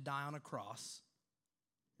going to die on a cross,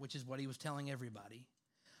 which is what he was telling everybody.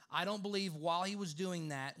 I don't believe while he was doing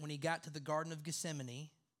that, when he got to the Garden of Gethsemane,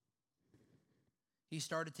 he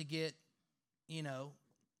started to get,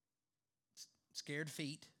 scared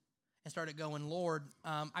feet and started going, Lord,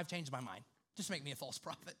 I've changed my mind. Just make me a false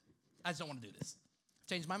prophet. I just don't want to do this. I've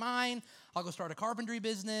changed my mind. I'll go start a carpentry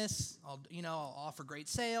business. I'll offer great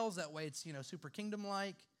sales. That way it's, super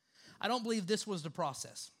kingdom-like. I don't believe this was the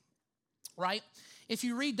process, right? If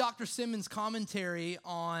you read Dr. Simmons' commentary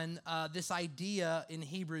on this idea in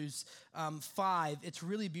Hebrews 5, it's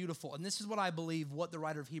really beautiful. And this is what I believe what the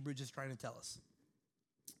writer of Hebrews is trying to tell us.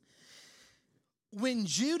 When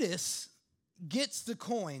Judas gets the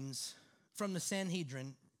coins from the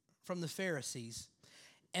Sanhedrin, from the Pharisees,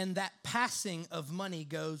 and that passing of money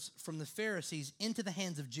goes from the Pharisees into the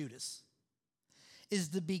hands of Judas, is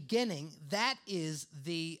the beginning. That is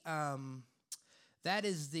the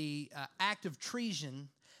act of treason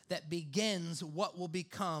that begins what will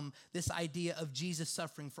become this idea of Jesus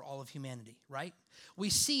suffering for all of humanity, right? We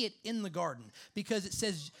see it in the garden because it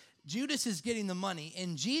says Judas is getting the money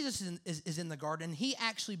and Jesus is in the garden. And he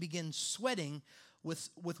actually begins sweating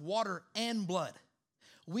with water and blood.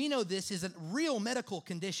 We know this is a real medical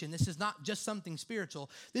condition. This is not just something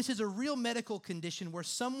spiritual. This is a real medical condition where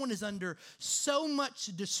someone is under so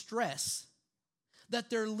much distress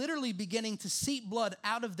that they're literally beginning to seep blood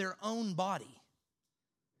out of their own body.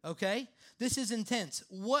 Okay? This is intense.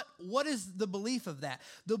 What is the belief of that?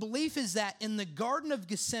 The belief is that in the Garden of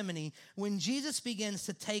Gethsemane, when Jesus begins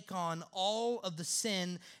to take on all of the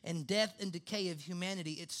sin and death and decay of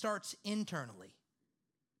humanity, it starts internally.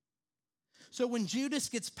 So when Judas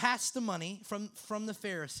gets past the money from the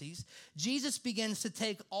Pharisees, Jesus begins to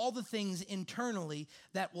take all the things internally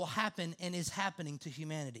that will happen and is happening to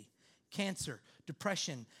humanity. Cancer,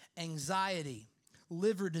 depression, anxiety,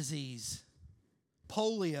 liver disease,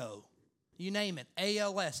 polio, you name it,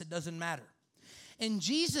 ALS, it doesn't matter. And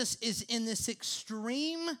Jesus is in this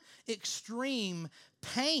extreme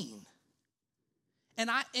pain.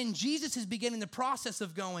 And Jesus is beginning the process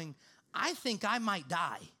of going, I think I might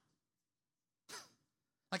die.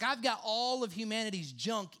 Like I've got all of humanity's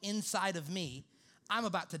junk inside of me. I'm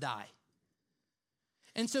about to die.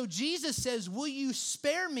 And so Jesus says, will you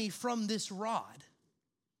spare me from this rod?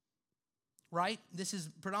 Right? This is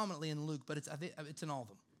predominantly in Luke, but it's in all of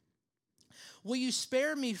them. Will you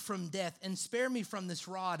spare me from death and spare me from this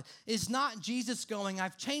rod? Is not Jesus going,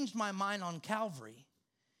 I've changed my mind on Calvary.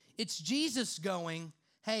 It's Jesus going,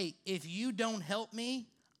 hey, if you don't help me,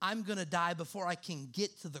 I'm going to die before I can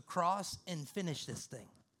get to the cross and finish this thing.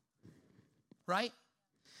 Right?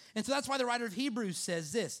 And so that's why the writer of Hebrews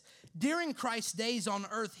says this. During Christ's days on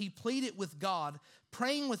earth, he pleaded with God,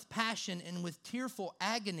 praying with passion and with tearful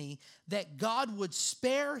agony that God would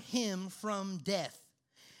spare him from death.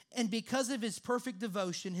 And because of his perfect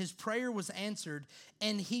devotion, his prayer was answered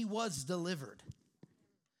and he was delivered.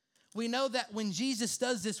 We know that when Jesus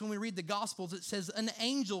does this, when we read the Gospels, it says an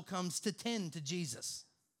angel comes to tend to Jesus.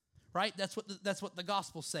 Right? That's what the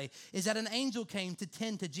Gospels say, is that an angel came to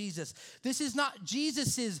tend to Jesus. This is not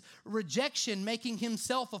Jesus' rejection, making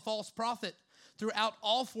himself a false prophet throughout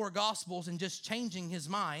all four Gospels and just changing his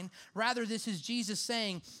mind. Rather, this is Jesus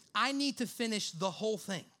saying, I need to finish the whole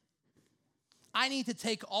thing. I need to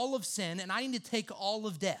take all of sin and I need to take all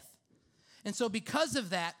of death. And so because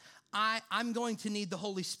of that, I'm going to need the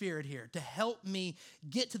Holy Spirit here to help me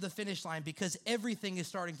get to the finish line because everything is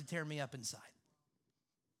starting to tear me up inside.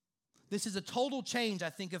 This is a total change, I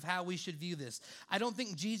think, of how we should view this. I don't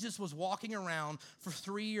think Jesus was walking around for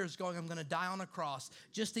 3 years going, I'm going to die on a cross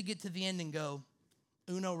just to get to the end and go,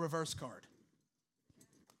 Uno reverse card.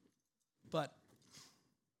 But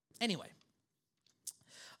anyway,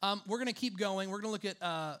 we're going to keep going. We're going to look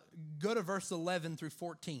at, go to verse 11 through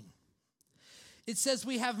 14. It says,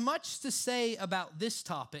 we have much to say about this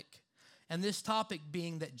topic, and this topic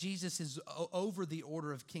being that Jesus is over the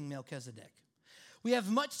order of King Melchizedek. We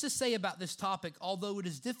have much to say about this topic, although it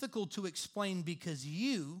is difficult to explain because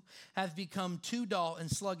you have become too dull and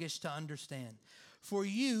sluggish to understand. For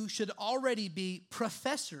you should already be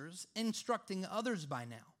professors instructing others by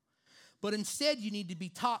now. But instead, you need to be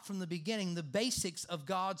taught from the beginning the basics of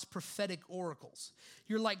God's prophetic oracles.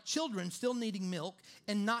 You're like children still needing milk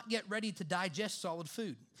and not yet ready to digest solid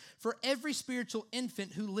food. For every spiritual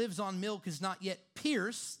infant who lives on milk is not yet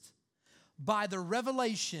pierced by the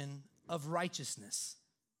revelation of righteousness.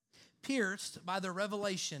 Pierced by the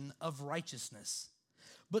revelation of righteousness.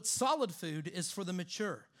 But solid food is for the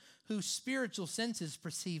mature, whose spiritual senses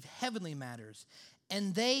perceive heavenly matters,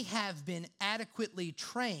 and they have been adequately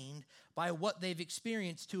trained by what they've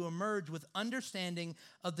experienced to emerge with understanding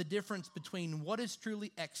of the difference between what is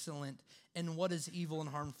truly excellent and what is evil and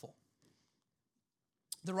harmful.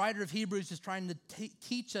 The writer of Hebrews is trying to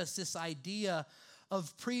teach us this idea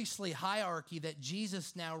of priestly hierarchy, that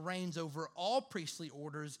Jesus now reigns over all priestly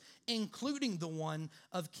orders, including the one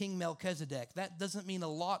of King Melchizedek. That doesn't mean a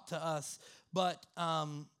lot to us, but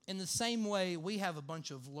in the same way, we have a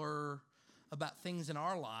bunch of lore about things in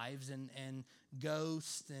our lives and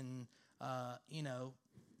ghosts and,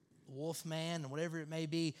 Wolfman and whatever it may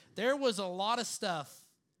be. There was a lot of stuff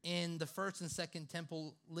in the first and second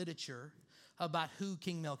temple literature about who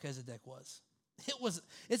King Melchizedek was.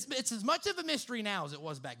 It's as much of a mystery now as it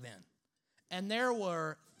was back then. And there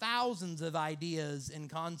were thousands of ideas and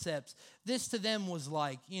concepts. This to them was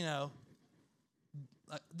like,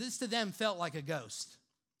 this to them felt like a ghost.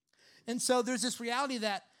 And so there's this reality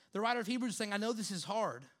that the writer of Hebrews is saying, I know this is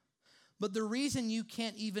hard, but the reason you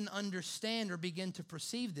can't even understand or begin to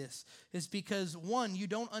perceive this is because, one, you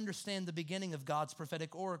don't understand the beginning of God's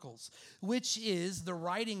prophetic oracles, which is the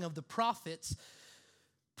writing of the prophets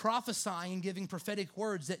prophesying and giving prophetic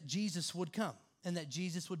words that Jesus would come and that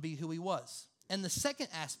Jesus would be who he was. And the second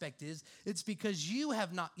aspect is, it's because you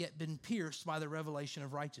have not yet been pierced by the revelation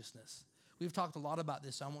of righteousness. We've talked a lot about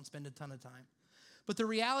this, so I won't spend a ton of time. But the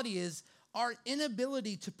reality is, our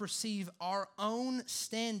inability to perceive our own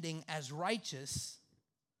standing as righteous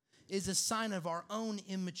is a sign of our own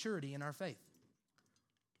immaturity in our faith.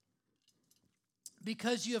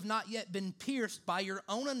 Because you have not yet been pierced by your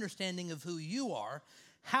own understanding of who you are,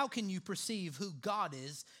 how can you perceive who God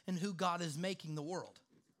is and who God is making the world?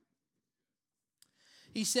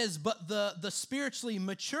 He says, but the spiritually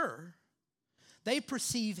mature, they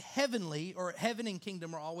perceive heavenly, or heaven and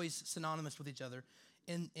kingdom are always synonymous with each other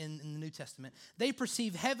in the New Testament. They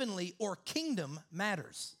perceive heavenly or kingdom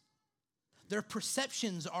matters. Their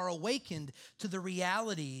perceptions are awakened to the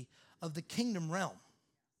reality of the kingdom realm.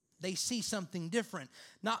 They see something different,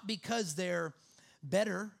 not because they're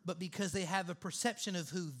better, but because they have a perception of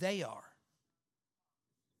who they are.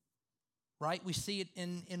 Right? We see it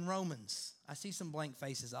in Romans. I see some blank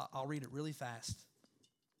faces. I'll read it really fast.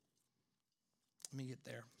 Let me get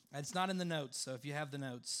there. It's not in the notes, so if you have the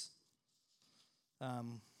notes,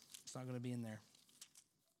 it's not going to be in there.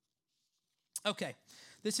 Okay,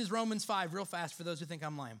 this is Romans 5, real fast for those who think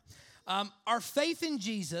I'm lying. Our faith in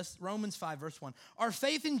Jesus, Romans 5, verse 1, our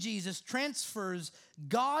faith in Jesus transfers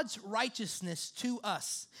God's righteousness to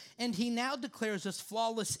us, and he now declares us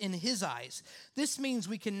flawless in his eyes. This means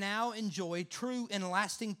we can now enjoy true and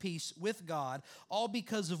lasting peace with God, all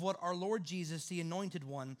because of what our Lord Jesus, the Anointed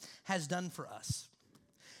One, has done for us.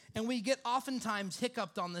 And we get oftentimes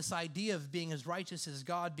hiccuped on this idea of being as righteous as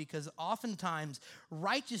God, because oftentimes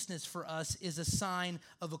righteousness for us is a sign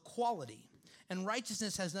of equality. And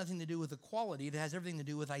righteousness has nothing to do with equality. It has everything to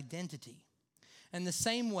do with identity. And the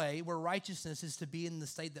same way where righteousness is to be in the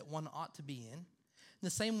state that one ought to be in, the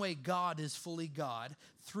same way God is fully God,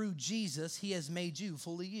 through Jesus, he has made you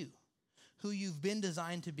fully you. Who you've been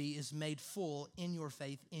designed to be is made full in your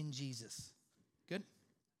faith in Jesus. Good?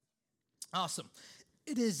 Awesome.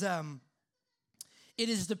 It is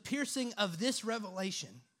the piercing of this revelation,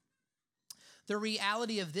 the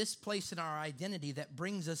reality of this place in our identity, that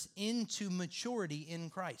brings us into maturity in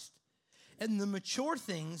Christ. And the mature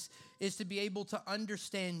things is to be able to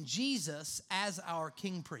understand Jesus as our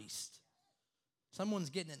king priest. Someone's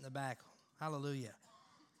getting it in the back. Hallelujah.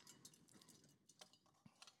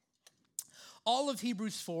 All of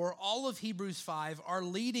Hebrews 4, all of Hebrews 5 are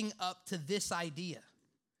leading up to this idea.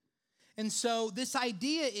 And so this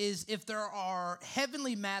idea is, if there are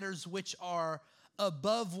heavenly matters which are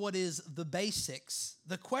above what is the basics,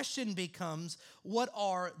 the question becomes, what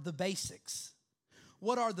are the basics?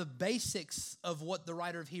 What are the basics of what the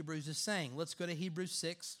writer of Hebrews is saying? Let's go to Hebrews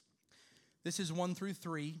 6. This is 1 through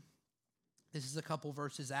 3. This is a couple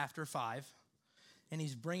verses after 5. And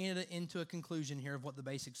he's bringing it into a conclusion here of what the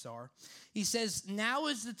basics are. He says, now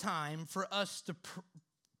is the time for us to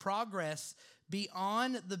progress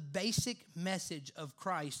beyond the basic message of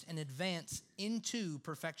Christ and advance into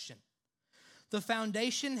perfection. The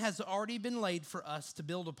foundation has already been laid for us to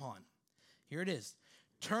build upon. Here it is.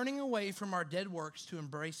 Turning away from our dead works to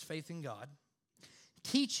embrace faith in God,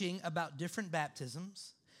 teaching about different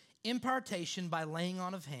baptisms, impartation by laying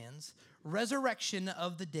on of hands, resurrection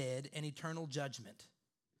of the dead, and eternal judgment.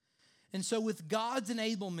 And so with God's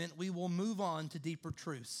enablement, we will move on to deeper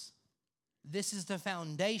truths. This is the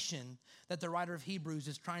foundation that the writer of Hebrews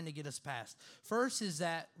is trying to get us past. First is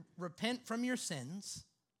that repent from your sins,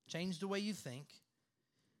 change the way you think,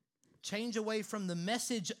 change away from the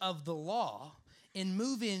message of the law, and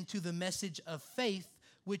move into the message of faith,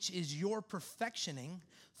 which is your perfectioning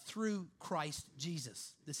through Christ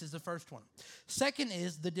Jesus. This is the first one. Second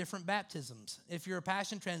is the different baptisms. If you're a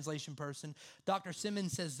Passion Translation person, Dr.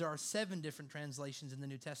 Simmons says there are 7 different translations in the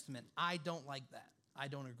New Testament. I don't like that. I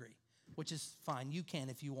don't agree, which is fine. You can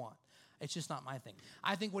if you want. It's just not my thing.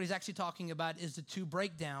 I think what he's actually talking about is the 2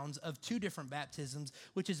 breakdowns of 2 different baptisms,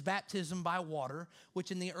 which is baptism by water,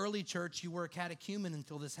 which in the early church, you were a catechumen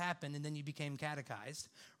until this happened, and then you became catechized,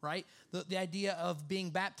 right? The idea of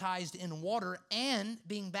being baptized in water and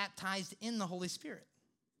being baptized in the Holy Spirit.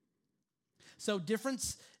 So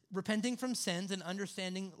difference, repenting from sins and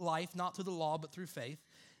understanding life, not through the law, but through faith.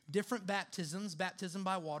 Different baptisms, baptism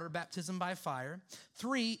by water, baptism by fire.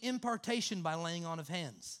 3, impartation by laying on of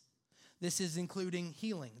hands. This is including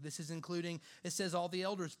healing. This is including, it says all the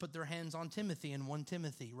elders put their hands on Timothy in 1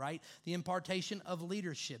 Timothy, right? The impartation of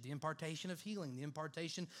leadership, the impartation of healing, the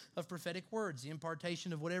impartation of prophetic words, the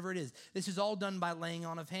impartation of whatever it is. This is all done by laying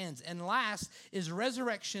on of hands. And last is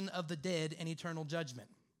resurrection of the dead and eternal judgment.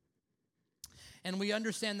 And we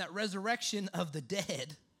understand that resurrection of the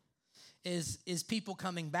dead is people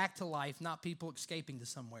coming back to life, not people escaping to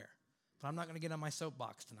somewhere. But I'm not going to get on my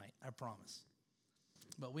soapbox tonight, I promise.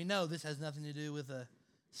 But we know this has nothing to do with a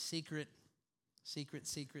secret,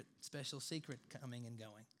 special secret coming and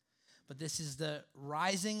going. But this is the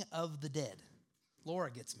rising of the dead.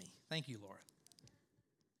 Laura gets me. Thank you, Laura.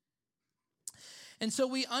 And so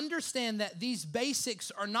we understand that these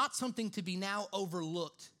basics are not something to be now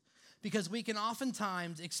overlooked, because we can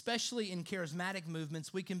oftentimes, especially in charismatic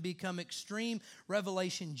movements, we can become extreme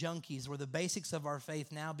revelation junkies where the basics of our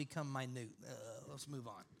faith now become minute. Let's move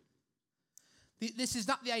on. This is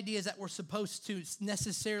not the idea that we're supposed to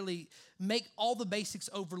necessarily make all the basics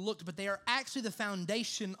overlooked, but they are actually the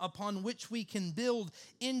foundation upon which we can build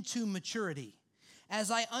into maturity. As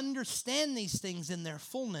I understand these things in their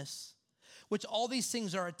fullness, which all these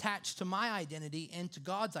things are attached to my identity and to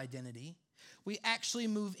God's identity, we actually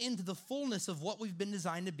move into the fullness of what we've been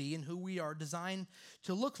designed to be and who we are designed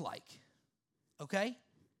to look like. Okay?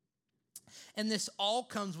 And this all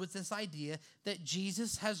comes with this idea that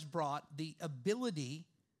Jesus has brought the ability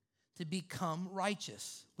to become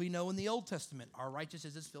righteous. We know in the Old Testament, our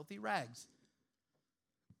righteousness is as filthy rags.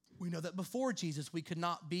 We know that before Jesus, we could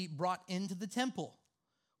not be brought into the temple.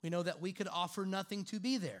 We know that we could offer nothing to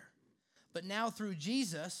be there. But now through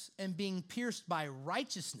Jesus and being pierced by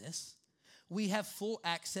righteousness, we have full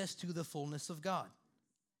access to the fullness of God.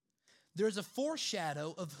 There's a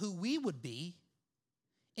foreshadow of who we would be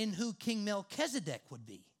in who King Melchizedek would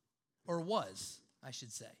be, or was, I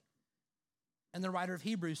should say. And the writer of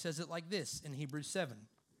Hebrews says it like this in Hebrews 7.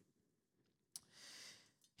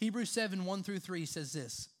 Hebrews 7, 1 through 3 says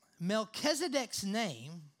this: Melchizedek's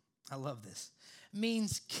name, I love this,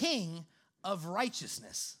 means king of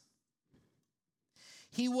righteousness.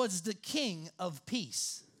 He was the king of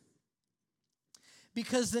peace.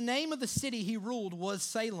 Because the name of the city he ruled was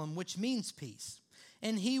Salem, which means peace.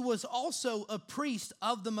 And he was also a priest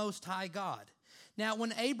of the Most High God. Now,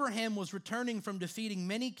 when Abraham was returning from defeating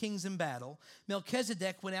many kings in battle,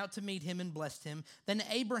 Melchizedek went out to meet him and blessed him. Then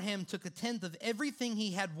Abraham took 1/10 of everything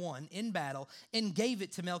he had won in battle and gave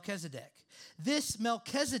it to Melchizedek. This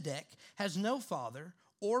Melchizedek has no father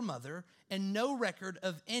or mother, and no record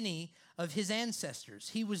of any of his ancestors.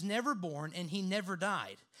 He was never born, and he never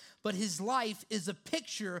died. But his life is a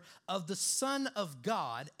picture of the Son of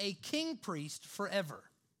God, a king priest forever.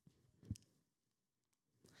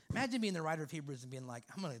 Imagine being the writer of Hebrews and being like,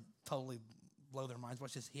 I'm going to totally blow their minds.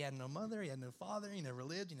 Watch this. He had no mother, he had no father, he never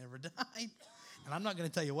lived, he never died. And I'm not going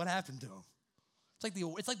to tell you what happened to him.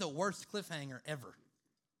 It's like the worst cliffhanger ever.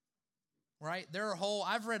 Right?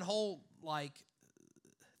 I've read whole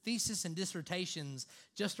thesis and dissertations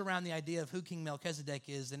just around the idea of who King Melchizedek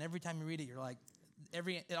is, and every time you read it, you're like,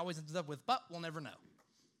 it always ends up with, but we'll never know.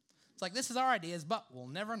 It's like, this is our ideas, but we'll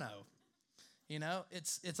never know. You know,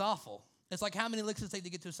 it's awful. It's like how many licks does it take to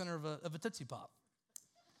get to the center of a Tootsie Pop?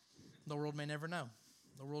 The world may never know.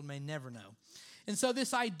 The world may never know. And so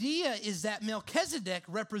this idea is that Melchizedek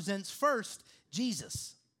represents first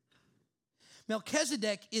Jesus.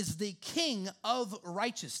 Melchizedek is the king of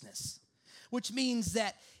righteousness, which means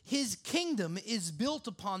that his kingdom is built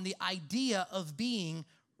upon the idea of being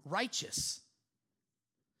righteous.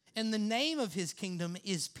 And the name of his kingdom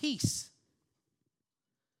is peace.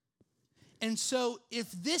 And so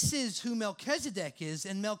if this is who Melchizedek is,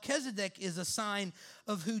 and Melchizedek is a sign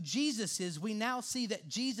of who Jesus is, we now see that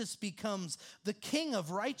Jesus becomes the king of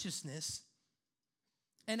righteousness.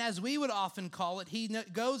 And as we would often call it, he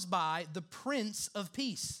goes by the Prince of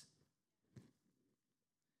Peace.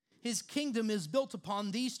 His kingdom is built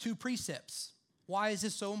upon these two precepts. Why is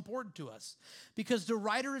this so important to us? Because the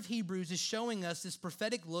writer of Hebrews is showing us this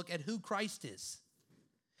prophetic look at who Christ is.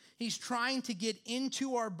 He's trying to get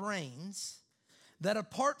into our brains that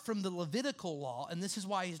apart from the Levitical law, and this is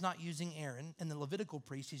why he's not using Aaron and the Levitical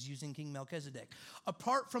priest, he's using King Melchizedek.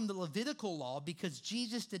 Apart from the Levitical law, because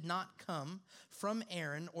Jesus did not come from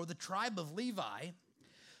Aaron or the tribe of Levi,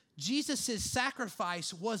 Jesus'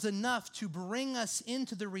 sacrifice was enough to bring us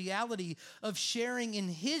into the reality of sharing in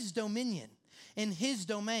his dominion, in his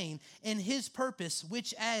domain, and his purpose,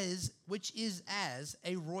 which is as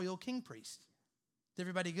a royal king priest. Is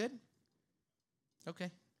everybody good?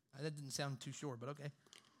 Okay. That didn't sound too sure, but okay.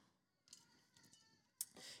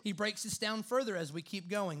 He breaks this down further as we keep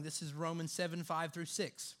going. This is Romans 7, 5 through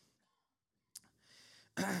 6.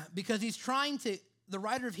 Because the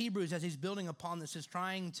writer of Hebrews, as he's building upon this,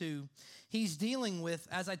 he's dealing with,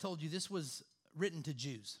 as I told you, this was written to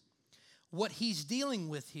Jews. What he's dealing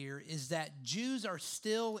with here is that Jews are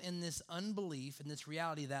still in this unbelief and this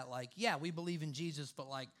reality that, yeah, we believe in Jesus, but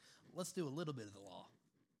let's do a little bit of the law.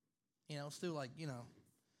 Let's do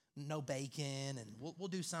no bacon, and we'll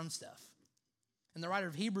do some stuff. And the writer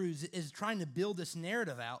of Hebrews is trying to build this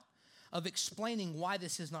narrative out of explaining why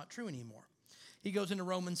this is not true anymore. He goes into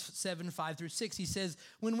Romans 7, 5 through 6. He says,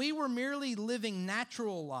 when we were merely living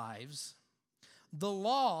natural lives, the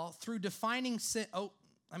law through defining sin. Oh,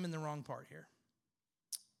 I'm in the wrong part here.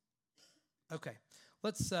 Okay,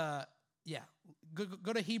 let's, go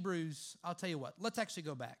to Hebrews. I'll tell you what, let's actually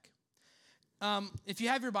go back. If you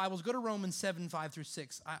have your Bibles, go to Romans 7, 5 through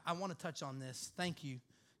 6. I want to touch on this. Thank you.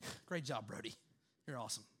 Great job, Brody. You're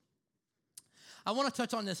awesome. I want to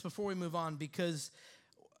touch on this before we move on because,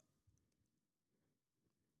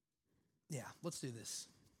 let's do this.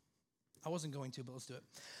 I wasn't going to, but let's do it.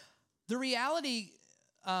 The reality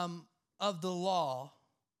of the law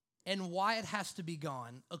and why it has to be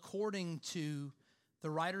gone, according to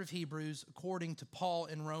the writer of Hebrews, according to Paul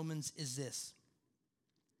in Romans, is this.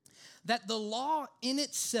 That the law in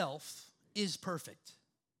itself is perfect.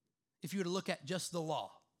 If you were to look at just the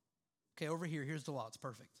law. Okay, over here, here's the law. It's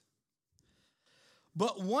perfect.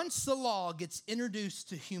 But once the law gets introduced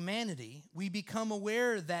to humanity, we become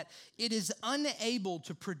aware that it is unable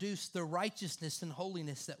to produce the righteousness and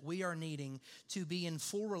holiness that we are needing to be in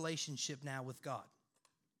full relationship now with God.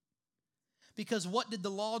 Because what did the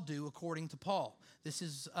law do according to Paul? This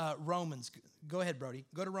is Romans. Go ahead, Brody.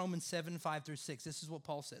 Go to Romans 7, 5 through 6. This is what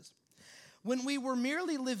Paul says. When we were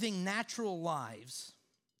merely living natural lives,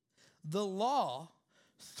 the law,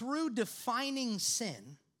 through defining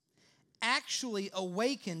sin, actually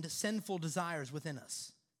awakened sinful desires within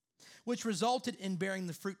us, which resulted in bearing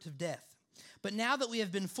the fruit of death. But now that we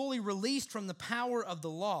have been fully released from the power of the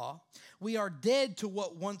law, we are dead to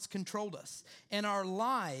what once controlled us, and our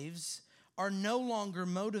lives are no longer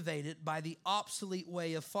motivated by the obsolete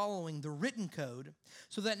way of following the written code,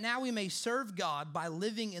 so that now we may serve God by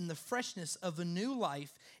living in the freshness of a new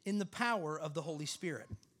life in the power of the Holy Spirit.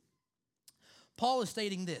 Paul is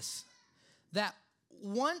stating this, that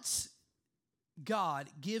once God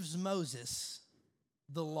gives Moses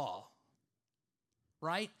the law,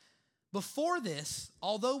 right? Before this,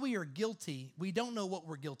 although we are guilty, we don't know what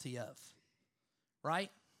we're guilty of, right?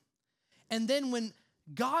 And then when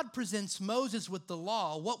God presents Moses with the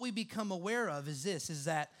law, what we become aware of is this, is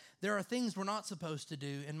that there are things we're not supposed to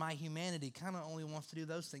do, and my humanity kind of only wants to do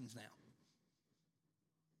those things now.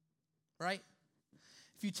 Right?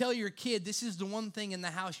 If you tell your kid, this is the one thing in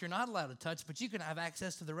the house you're not allowed to touch, but you can have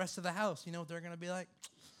access to the rest of the house, you know what they're going to be like?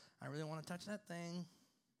 I really want to touch that thing.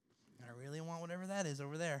 I really want whatever that is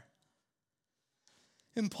over there.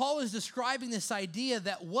 And Paul is describing this idea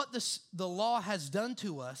that what the law has done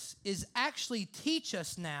to us is actually teach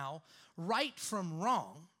us now right from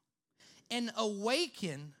wrong and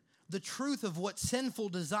awaken the truth of what sinful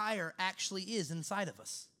desire actually is inside of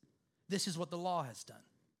us. This is what the law has done.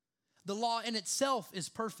 The law in itself is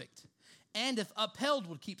perfect, and if upheld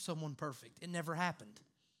would keep someone perfect. It never happened,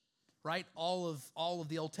 right? All of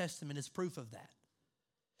the Old Testament is proof of that.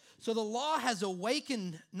 So the law has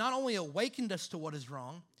not only awakened us to what is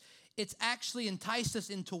wrong, it's actually enticed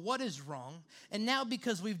us into what is wrong. And now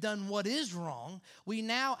because we've done what is wrong, we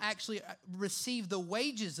now actually receive the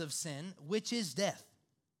wages of sin, which is death.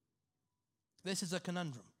 This is a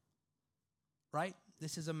conundrum, right?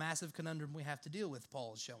 This is a massive conundrum we have to deal with,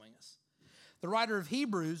 Paul is showing us. The writer of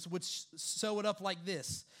Hebrews would sew it up like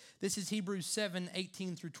this. This is Hebrews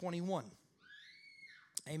 7:18 through 21.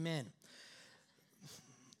 Amen.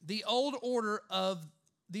 The old order of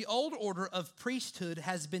priesthood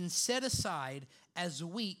has been set aside as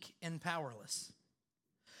weak and powerless.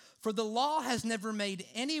 For the law has never made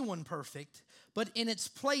anyone perfect, but in its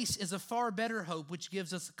place is a far better hope, which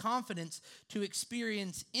gives us confidence to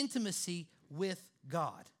experience intimacy with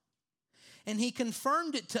God. And he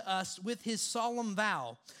confirmed it to us with his solemn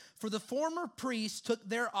vow. For the former priests took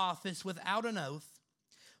their office without an oath,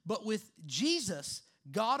 but with Jesus,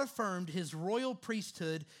 God affirmed his royal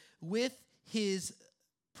priesthood with his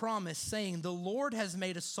promise, saying, the Lord has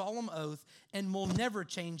made a solemn oath and will never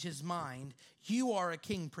change his mind. You are a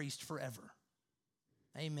king priest forever.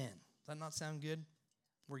 Amen. Does that not sound good?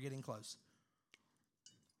 We're getting close.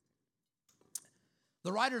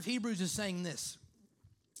 The writer of Hebrews is saying this.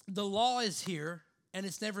 The law is here, and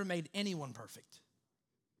it's never made anyone perfect.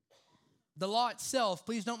 The law itself,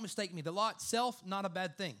 please don't mistake me, the law itself, not a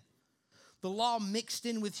bad thing. The law mixed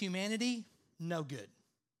in with humanity, no good.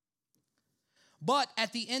 But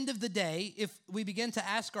at the end of the day, if we begin to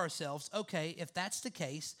ask ourselves, okay, if that's the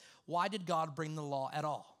case, why did God bring the law at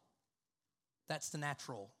all? That's the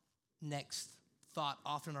natural next thought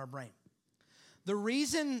off in our brain. The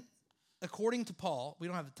reason, according to Paul, we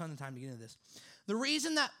don't have a ton of time to get into this. The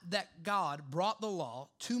reason that God brought the law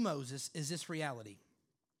to Moses is this reality.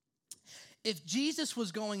 If Jesus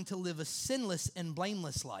was going to live a sinless and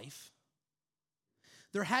blameless life,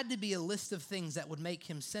 there had to be a list of things that would make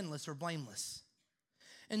him sinless or blameless.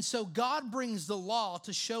 And so God brings the law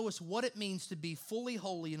to show us what it means to be fully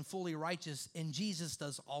holy and fully righteous, and Jesus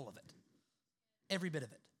does all of it. Every bit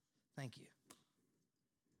of it. Thank you.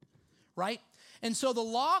 Right? And so the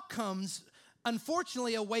law comes,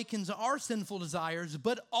 unfortunately awakens our sinful desires,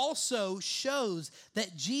 but also shows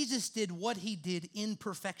that Jesus did what he did in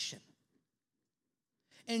perfection.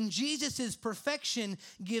 And Jesus' perfection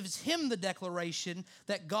gives him the declaration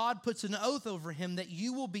that God puts an oath over him that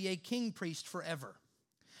you will be a king priest forever.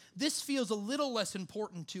 This feels a little less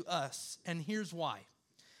important to us, and here's why.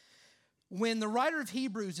 When the writer of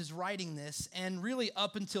Hebrews is writing this, and really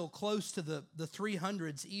up until close to the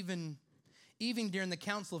 300s, even during the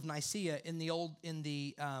Council of Nicaea in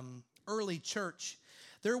the early church,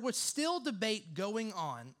 there was still debate going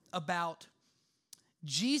on about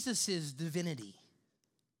Jesus' divinity.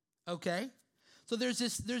 Okay? So there's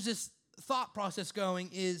this thought process going,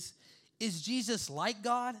 is Jesus like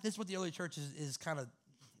God? This is what the early church is kind of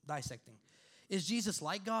dissecting. Is Jesus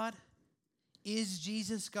like God? Is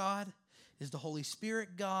Jesus God? Is the Holy Spirit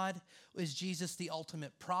God? Is Jesus the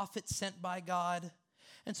ultimate prophet sent by God?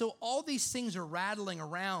 And so all these things are rattling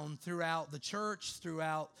around throughout the church,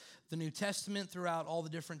 throughout the New Testament, throughout all the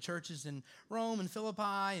different churches in Rome and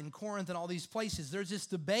Philippi and Corinth and all these places. There's this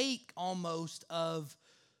debate almost of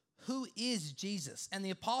who is Jesus? And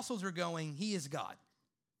the apostles are going, he is God.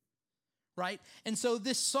 Right? And so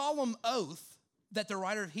this solemn oath that the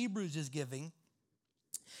writer of Hebrews is giving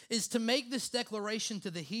is to make this declaration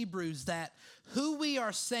to the Hebrews that who we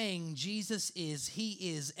are saying Jesus is, he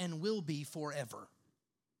is and will be forever.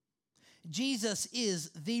 Jesus is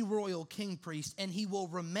the royal king priest, and he will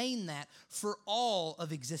remain that for all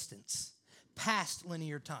of existence, past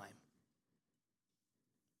linear time.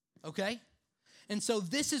 Okay? And so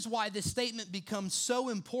this is why this statement becomes so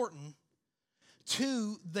important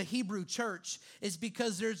to the Hebrew church, is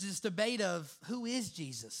because there's this debate of who is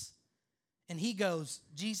Jesus? And he goes,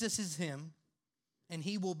 Jesus is him, and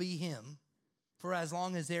he will be him for as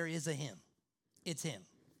long as there is a him. It's him.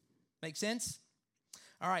 Make sense?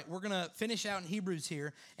 All right, we're going to finish out in Hebrews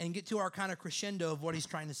here and get to our kind of crescendo of what he's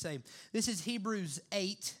trying to say. This is Hebrews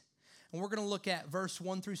 8, and we're going to look at verse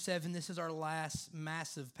 1 through 7. This is our last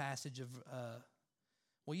massive passage of,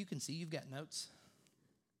 well, you can see, you've got notes.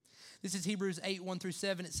 This is Hebrews 8, 1 through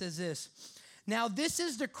 7. It says this. Now, this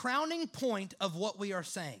is the crowning point of what we are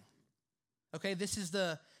saying. Okay, this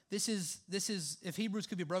is, if Hebrews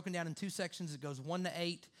could be broken down in two sections, it goes 1 to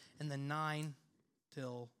 8 and then 9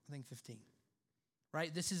 till, I think, 15.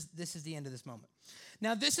 Right? This is the end of this moment.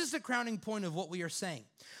 Now, this is the crowning point of what we are saying.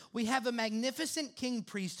 We have a magnificent king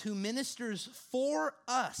priest who ministers for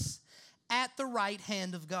us at the right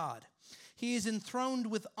hand of God. He is enthroned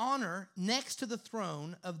with honor next to the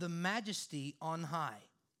throne of the majesty on high.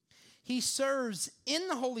 He serves in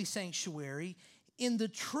the holy sanctuary in the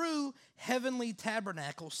true heavenly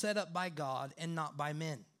tabernacle set up by God and not by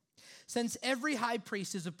men. Since every high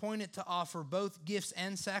priest is appointed to offer both gifts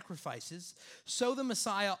and sacrifices, so the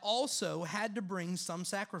Messiah also had to bring some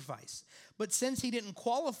sacrifice. But since he didn't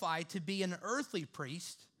qualify to be an earthly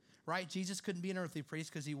priest, right? Jesus couldn't be an earthly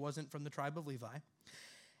priest because he wasn't from the tribe of Levi.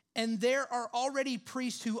 And there are already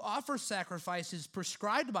priests who offer sacrifices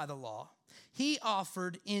prescribed by the law. He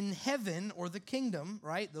offered in heaven, or the kingdom,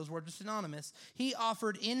 right? Those words are synonymous. He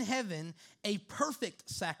offered in heaven a perfect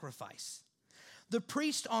sacrifice. The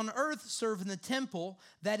priest on earth serve in the temple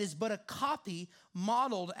that is but a copy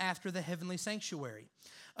modeled after the heavenly sanctuary,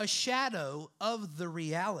 a shadow of the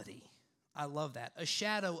reality. I love that. A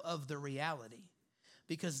shadow of the reality,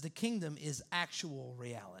 because the kingdom is actual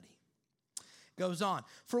reality. Goes on.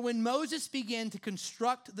 For when Moses began to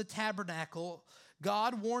construct the tabernacle,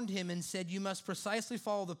 God warned him and said, you must precisely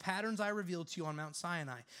follow the patterns I revealed to you on Mount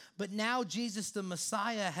Sinai. But now Jesus the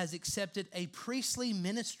Messiah has accepted a priestly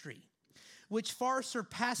ministry which far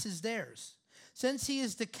surpasses theirs, since he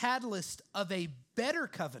is the catalyst of a better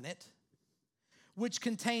covenant, which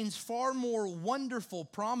contains far more wonderful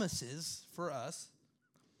promises for us.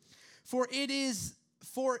 For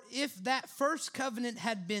if that first covenant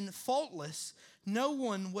had been faultless, no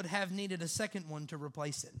one would have needed a second one to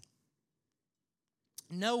replace it.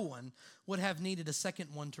 No one would have needed a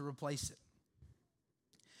second one to replace it.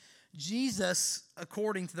 Jesus,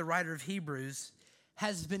 according to the writer of Hebrews,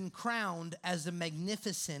 has been crowned as a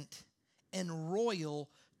magnificent and royal,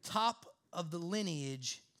 top of the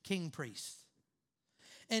lineage king priest.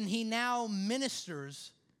 And he now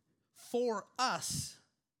ministers for us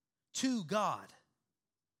to God.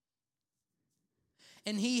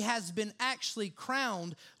 And he has been actually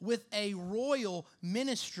crowned with a royal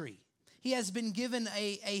ministry. He has been given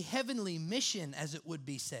a heavenly mission, as it would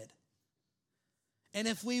be said. And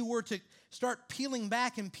if we were to start peeling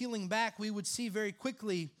back, we would see very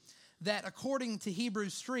quickly that according to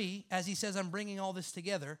Hebrews 3, as he says, I'm bringing all this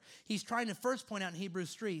together, he's trying to first point out in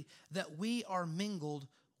Hebrews 3 that we are mingled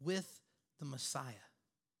with the Messiah.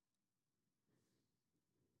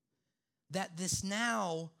 That this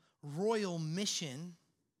now royal mission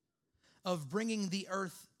of bringing the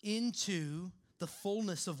earth into the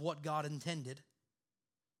fullness of what God intended,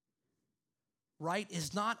 right,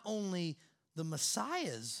 is not only the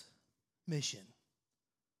Messiah's mission,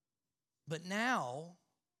 but now,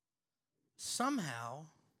 somehow,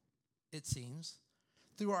 it seems,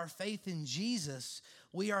 through our faith in Jesus,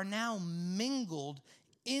 we are now mingled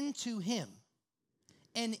into him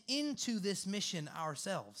and into this mission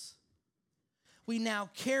ourselves. We now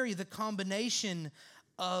carry the combination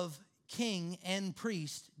of king and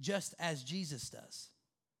priest just as Jesus does.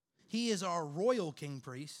 He is our royal king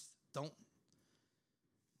priest.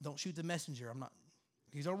 Don't shoot the messenger.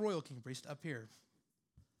 He's our royal king priest up here.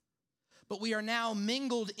 But we are now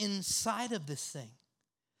mingled inside of this thing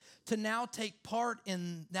to now take part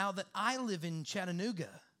in, now that I live in Chattanooga,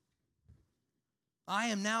 I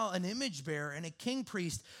am now an image bearer and a king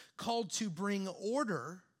priest called to bring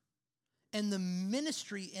order and the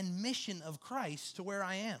ministry and mission of Christ to where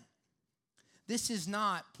I am. This is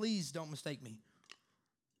not, please don't mistake me,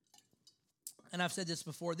 and I've said this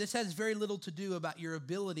before, this has very little to do about your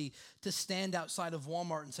ability to stand outside of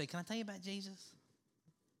Walmart and say, can I tell you about Jesus?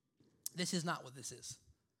 This is not what this is.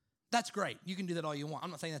 That's great. You can do that all you want.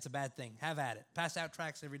 I'm not saying that's a bad thing. Have at it. Pass out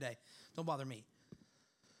tracts every day. Don't bother me.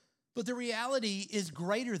 But the reality is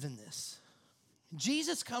greater than this.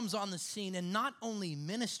 Jesus comes on the scene and not only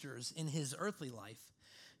ministers in his earthly life,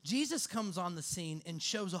 Jesus comes on the scene and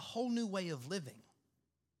shows a whole new way of living,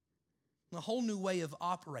 a whole new way of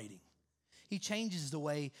operating. He changes the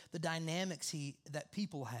way, the dynamics that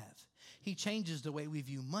people have. He changes the way we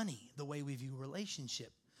view money, the way we view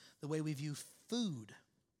relationship, the way we view food,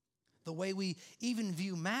 the way we even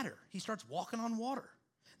view matter. He starts walking on water.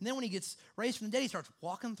 And then when he gets raised from the dead, he starts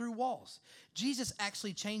walking through walls. Jesus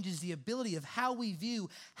actually changes the ability of how we view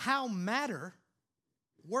how matter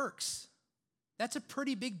works. That's a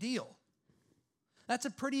pretty big deal. That's a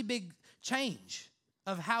pretty big change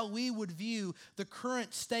of how we would view the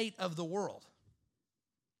current state of the world.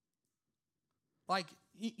 Like,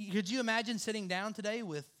 could you imagine sitting down today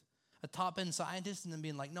with a top-end scientist and then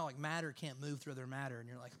being like, no, like matter can't move through other matter. And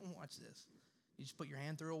you're like, watch this. You just put your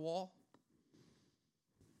hand through a wall.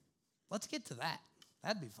 Let's get to that.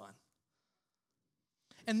 That'd be fun.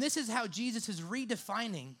 And this is how Jesus is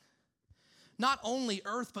redefining not only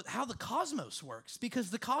earth, but how the cosmos works,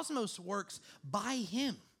 because the cosmos works by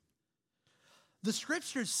him. The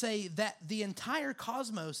scriptures say that the entire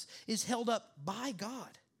cosmos is held up by God,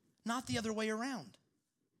 not the other way around.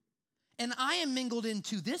 And I am mingled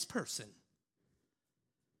into this person.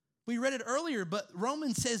 We read it earlier, but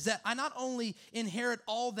Romans says that I not only inherit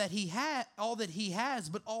all that he has,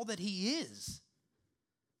 but all that he is.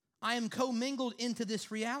 I am commingled into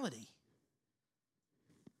this reality.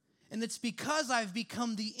 And it's because I've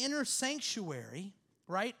become the inner sanctuary,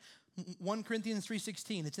 right? 1 Corinthians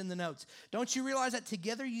 3:16, it's in the notes. Don't you realize that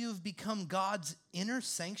together you've become God's inner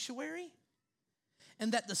sanctuary?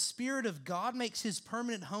 And that the Spirit of God makes his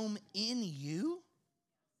permanent home in you?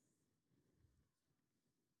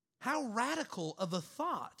 How radical of a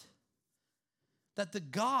thought that the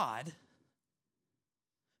God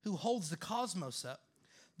who holds the cosmos up,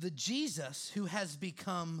 the Jesus who has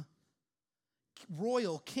become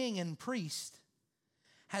royal king and priest,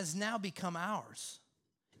 has now become ours.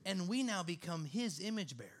 And we now become his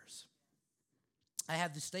image bearers. I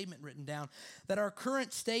have this statement written down that our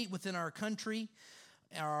current state within our country,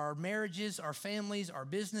 our marriages, our families, our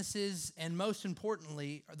businesses, and most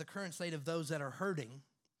importantly, the current state of those that are hurting.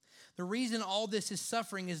 The reason all this is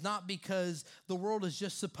suffering is not because the world is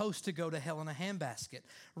just supposed to go to hell in a handbasket.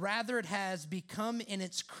 Rather, it has become in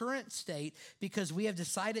its current state because we have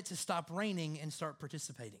decided to stop reigning and start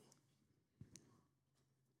participating.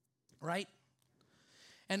 Right?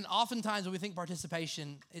 And oftentimes when we think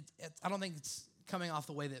participation, I don't think it's coming off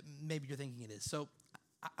the way that maybe you're thinking it is. So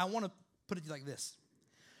I want to put it like this.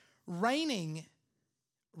 Reigning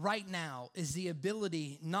right now is the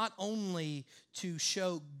ability not only to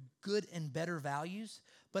show good and better values,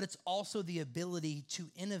 but it's also the ability to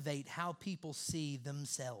innovate how people see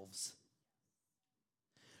themselves.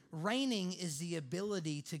 Reigning is the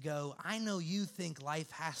ability to go, I know you think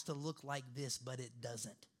life has to look like this, but it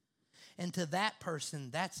doesn't. And to that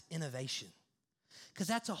person, that's innovation. Because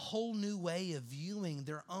that's a whole new way of viewing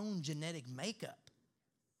their own genetic makeup.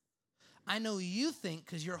 I know you think,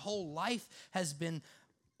 because your whole life has been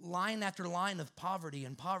line after line of poverty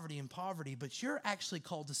and poverty and poverty, but you're actually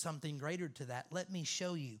called to something greater to that. Let me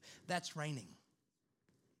show you. That's reigning.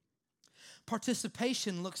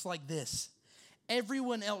 Participation looks like this.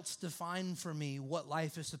 Everyone else defined for me what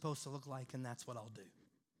life is supposed to look like, and that's what I'll do.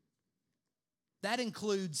 That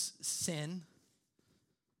includes sin,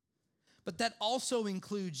 but that also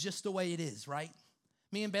includes just the way it is, right?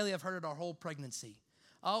 Me and Bailey have heard it our whole pregnancy.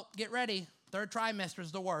 Oh, get ready. 3rd trimester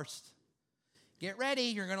is the worst. Get ready.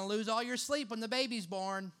 You're going to lose all your sleep when the baby's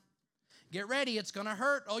born. Get ready. It's going to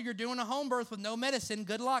hurt. Oh, you're doing a home birth with no medicine.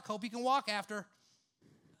 Good luck. Hope you can walk after.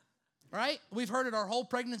 Right? We've heard it our whole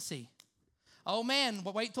pregnancy. Oh, man,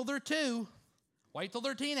 wait till they're 2. Wait till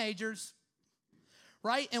they're teenagers.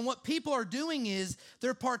 Right? And what people are doing is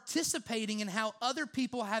they're participating in how other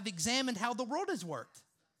people have examined how the world has worked.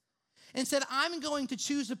 And said, I'm going to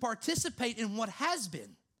choose to participate in what has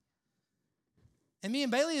been. And me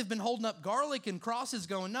and Bailey have been holding up garlic and crosses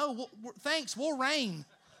going, no, thanks, we'll reign.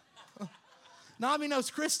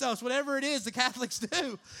 Naminos Christos, whatever it is the Catholics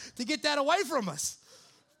do to get that away from us.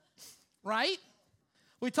 Right?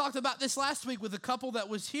 We talked about this last week with a couple that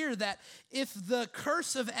was here, that if the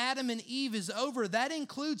curse of Adam and Eve is over, that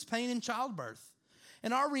includes pain in childbirth.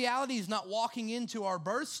 And our reality is not walking into our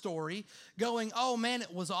birth story going, oh man,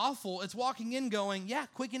 it was awful. It's walking in going, yeah,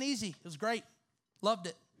 quick and easy. It was great. Loved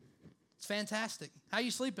it. It's fantastic. How you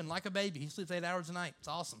sleeping? Like a baby. He sleeps 8 hours a night. It's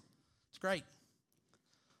awesome. It's great.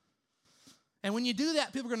 And when you do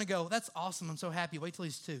that, people are going to go, that's awesome. I'm so happy. Wait till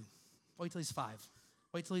he's 2. Wait till he's 5.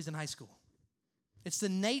 Wait till he's in high school. It's the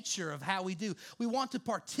nature of how we do. We want to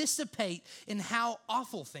participate in how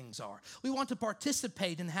awful things are. We want to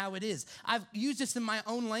participate in how it is. I've used this in my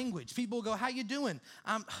own language. People will go, how you doing?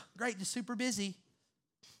 I'm great, just super busy.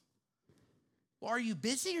 Well, are you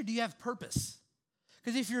busy or do you have purpose?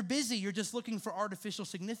 Because if you're busy, you're just looking for artificial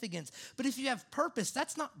significance. But if you have purpose,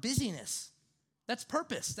 that's not busyness. That's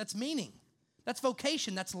purpose. That's meaning. That's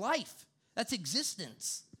vocation. That's life. That's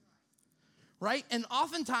existence. right? And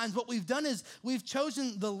oftentimes what we've done is we've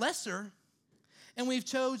chosen the lesser and we've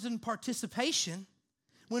chosen participation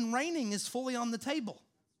when reigning is fully on the table.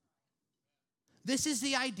 This is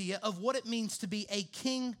the idea of what it means to be a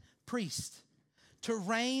king priest, to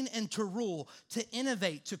reign and to rule, to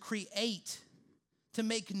innovate, to create, to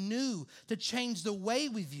make new, to change the way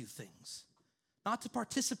we view things, not to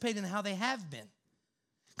participate in how they have been.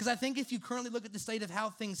 Because I think if you currently look at the state of how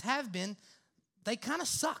things have been, they kind of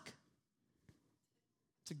suck.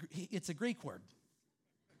 It's a Greek word.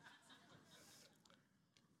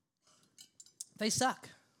 They suck.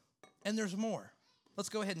 And there's more. Let's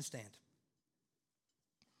go ahead and stand.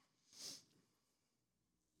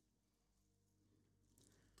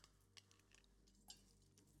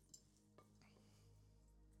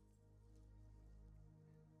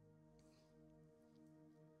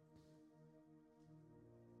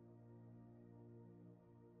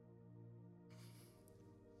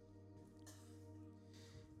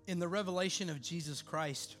 In the revelation of Jesus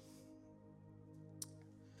Christ,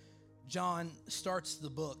 John starts the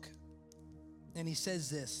book and he says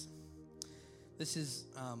this. This is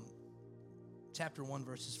chapter 1,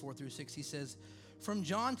 verses 4 through 6. He says, "From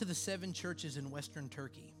John to the 7 churches in Western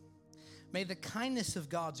Turkey, may the kindness of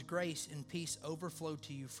God's grace and peace overflow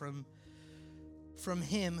to you from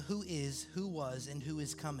him who is, who was, and who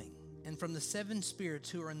is coming, and from the 7 spirits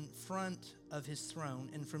who are in front of his throne,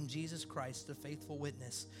 and from Jesus Christ, the faithful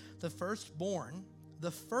witness, the firstborn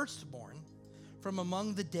from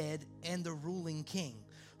among the dead, and the ruling king,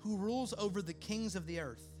 who rules over the kings of the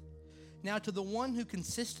earth. Now to the one who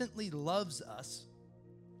consistently loves us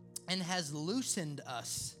and has loosened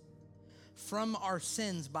us from our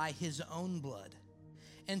sins by his own blood,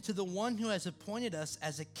 and to the one who has appointed us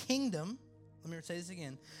as a kingdom," let me say this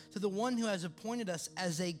again, "to the one who has appointed us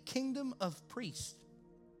as a kingdom of priests,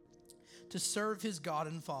 to serve his God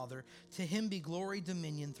and Father, to him be glory,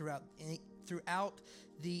 dominion throughout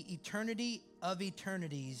the eternity of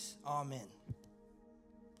eternities. Amen."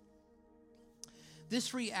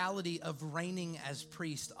 This reality of reigning as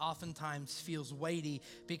priest oftentimes feels weighty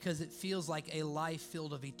because it feels like a life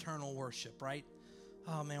filled of eternal worship, right?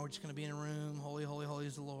 Oh man, we're just going to be in a room. Holy, holy, holy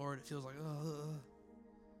is the Lord. It feels like,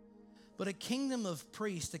 But a kingdom of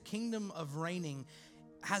priests, a kingdom of reigning,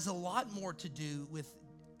 has a lot more to do with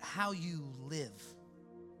how you live.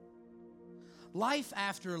 Life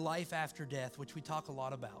after death, which we talk a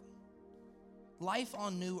lot about. Life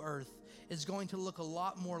on new earth is going to look a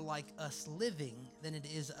lot more like us living than it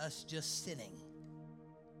is us just sitting,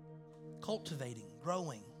 cultivating,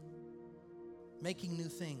 growing, making new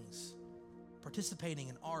things, participating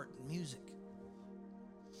in art and music.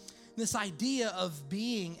 This idea of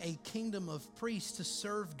being a kingdom of priests to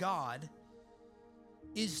serve God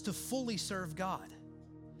is to fully serve God.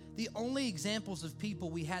 The only examples of people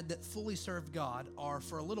we had that fully served God are,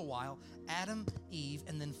 for a little while, Adam, Eve,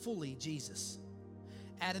 and then fully Jesus.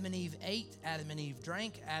 Adam and Eve ate, Adam and Eve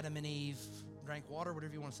drank, Adam and Eve drank water,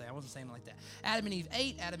 whatever you want to say. I wasn't saying it like that. Adam and Eve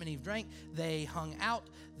ate, Adam and Eve drank, they hung out,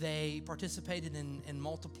 they participated in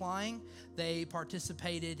multiplying, they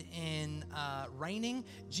participated in reigning.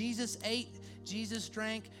 Jesus ate, Jesus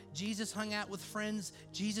drank, Jesus hung out with friends,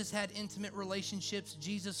 Jesus had intimate relationships,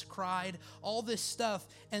 Jesus cried, all this stuff,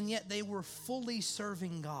 and yet they were fully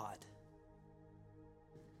serving God.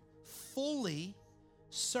 Fully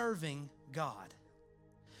serving God.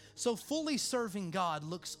 So fully serving God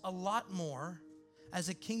looks a lot more as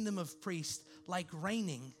a kingdom of priests like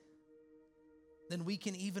reigning than we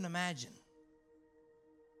can even imagine.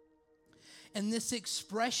 And this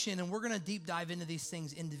expression, and we're going to deep dive into these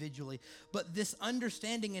things individually, but this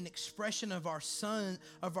understanding and expression of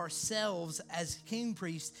ourselves as king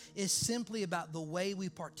priests is simply about the way we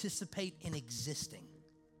participate in existing.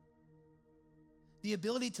 The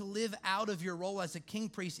ability to live out of your role as a king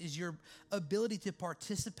priest is your ability to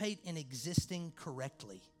participate in existing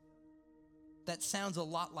correctly. That sounds a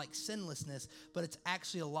lot like sinlessness, but it's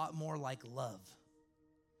actually a lot more like love.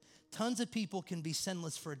 Tons of people can be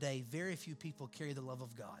sinless for a day. Very few people carry the love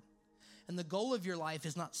of God. And the goal of your life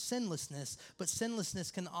is not sinlessness, but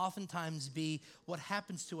sinlessness can oftentimes be what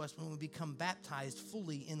happens to us when we become baptized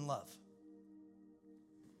fully in love.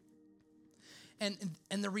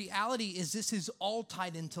 And the reality is this is all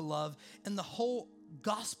tied into love, and the whole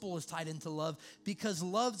gospel is tied into love because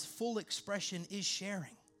love's full expression is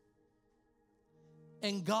sharing.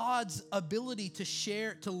 And God's ability to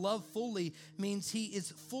share, to love fully, means he is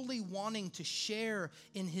fully wanting to share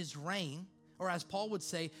in his reign, or as Paul would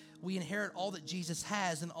say, we inherit all that Jesus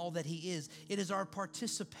has and all that he is. It is our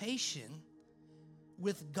participation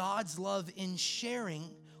with God's love in sharing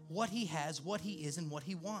what he has, what he is, and what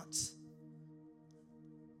he wants.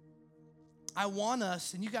 I want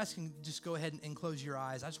us, and you guys can just go ahead and close your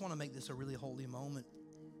eyes. I just want to make this a really holy moment.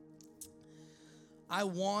 I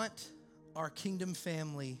want our kingdom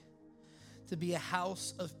family to be a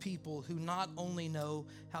house of people who not only know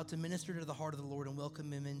how to minister to the heart of the Lord and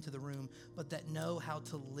welcome him into the room, but that know how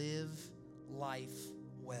to live life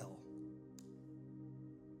well.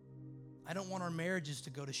 I don't want our marriages to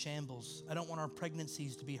go to shambles. I don't want our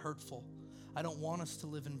pregnancies to be hurtful. I don't want us to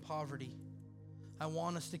live in poverty. I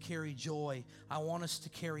want us to carry joy. I want us to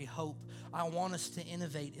carry hope. I want us to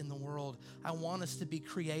innovate in the world. I want us to be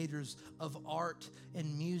creators of art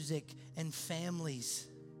and music and families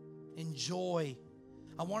and joy.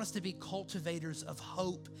 I want us to be cultivators of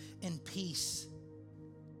hope and peace.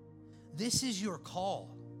 This is your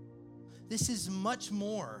call. This is much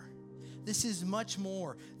more. This is much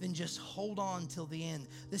more than just hold on till the end.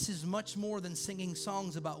 This is much more than singing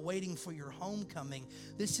songs about waiting for your homecoming.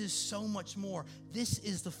 This is so much more. This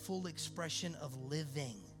is the full expression of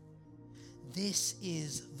living. This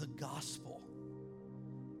is the gospel.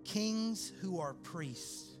 Kings who are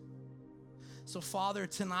priests. So, Father,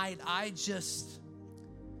 tonight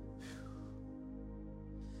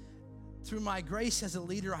through my grace as a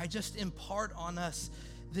leader, I just impart on us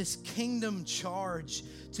this kingdom charge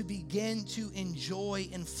to begin to enjoy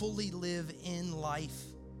and fully live in life,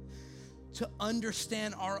 to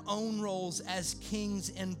understand our own roles as kings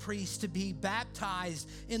and priests, to be baptized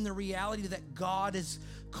in the reality that God is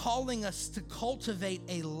calling us to cultivate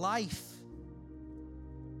a life.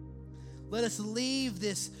 Let us leave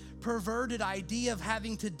this perverted idea of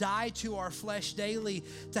having to die to our flesh daily,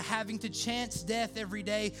 to having to chance death every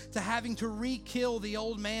day, to having to re-kill the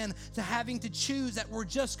old man, to having to choose that we're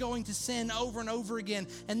just going to sin over and over again,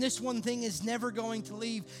 and this one thing is never going to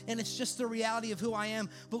leave, and it's just the reality of who I am.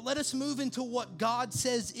 But let us move into what God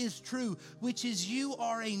says is true, which is you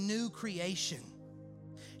are a new creation.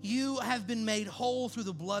 You have been made whole through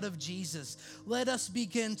the blood of Jesus. Let us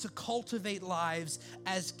begin to cultivate lives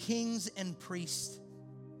as kings and priests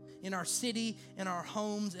in our city, in our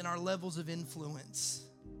homes, in our levels of influence.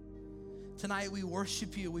 Tonight we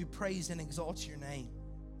worship you, we praise and exalt your name.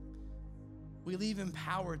 We leave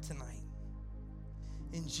empowered tonight.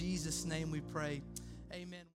 In Jesus' name we pray, amen.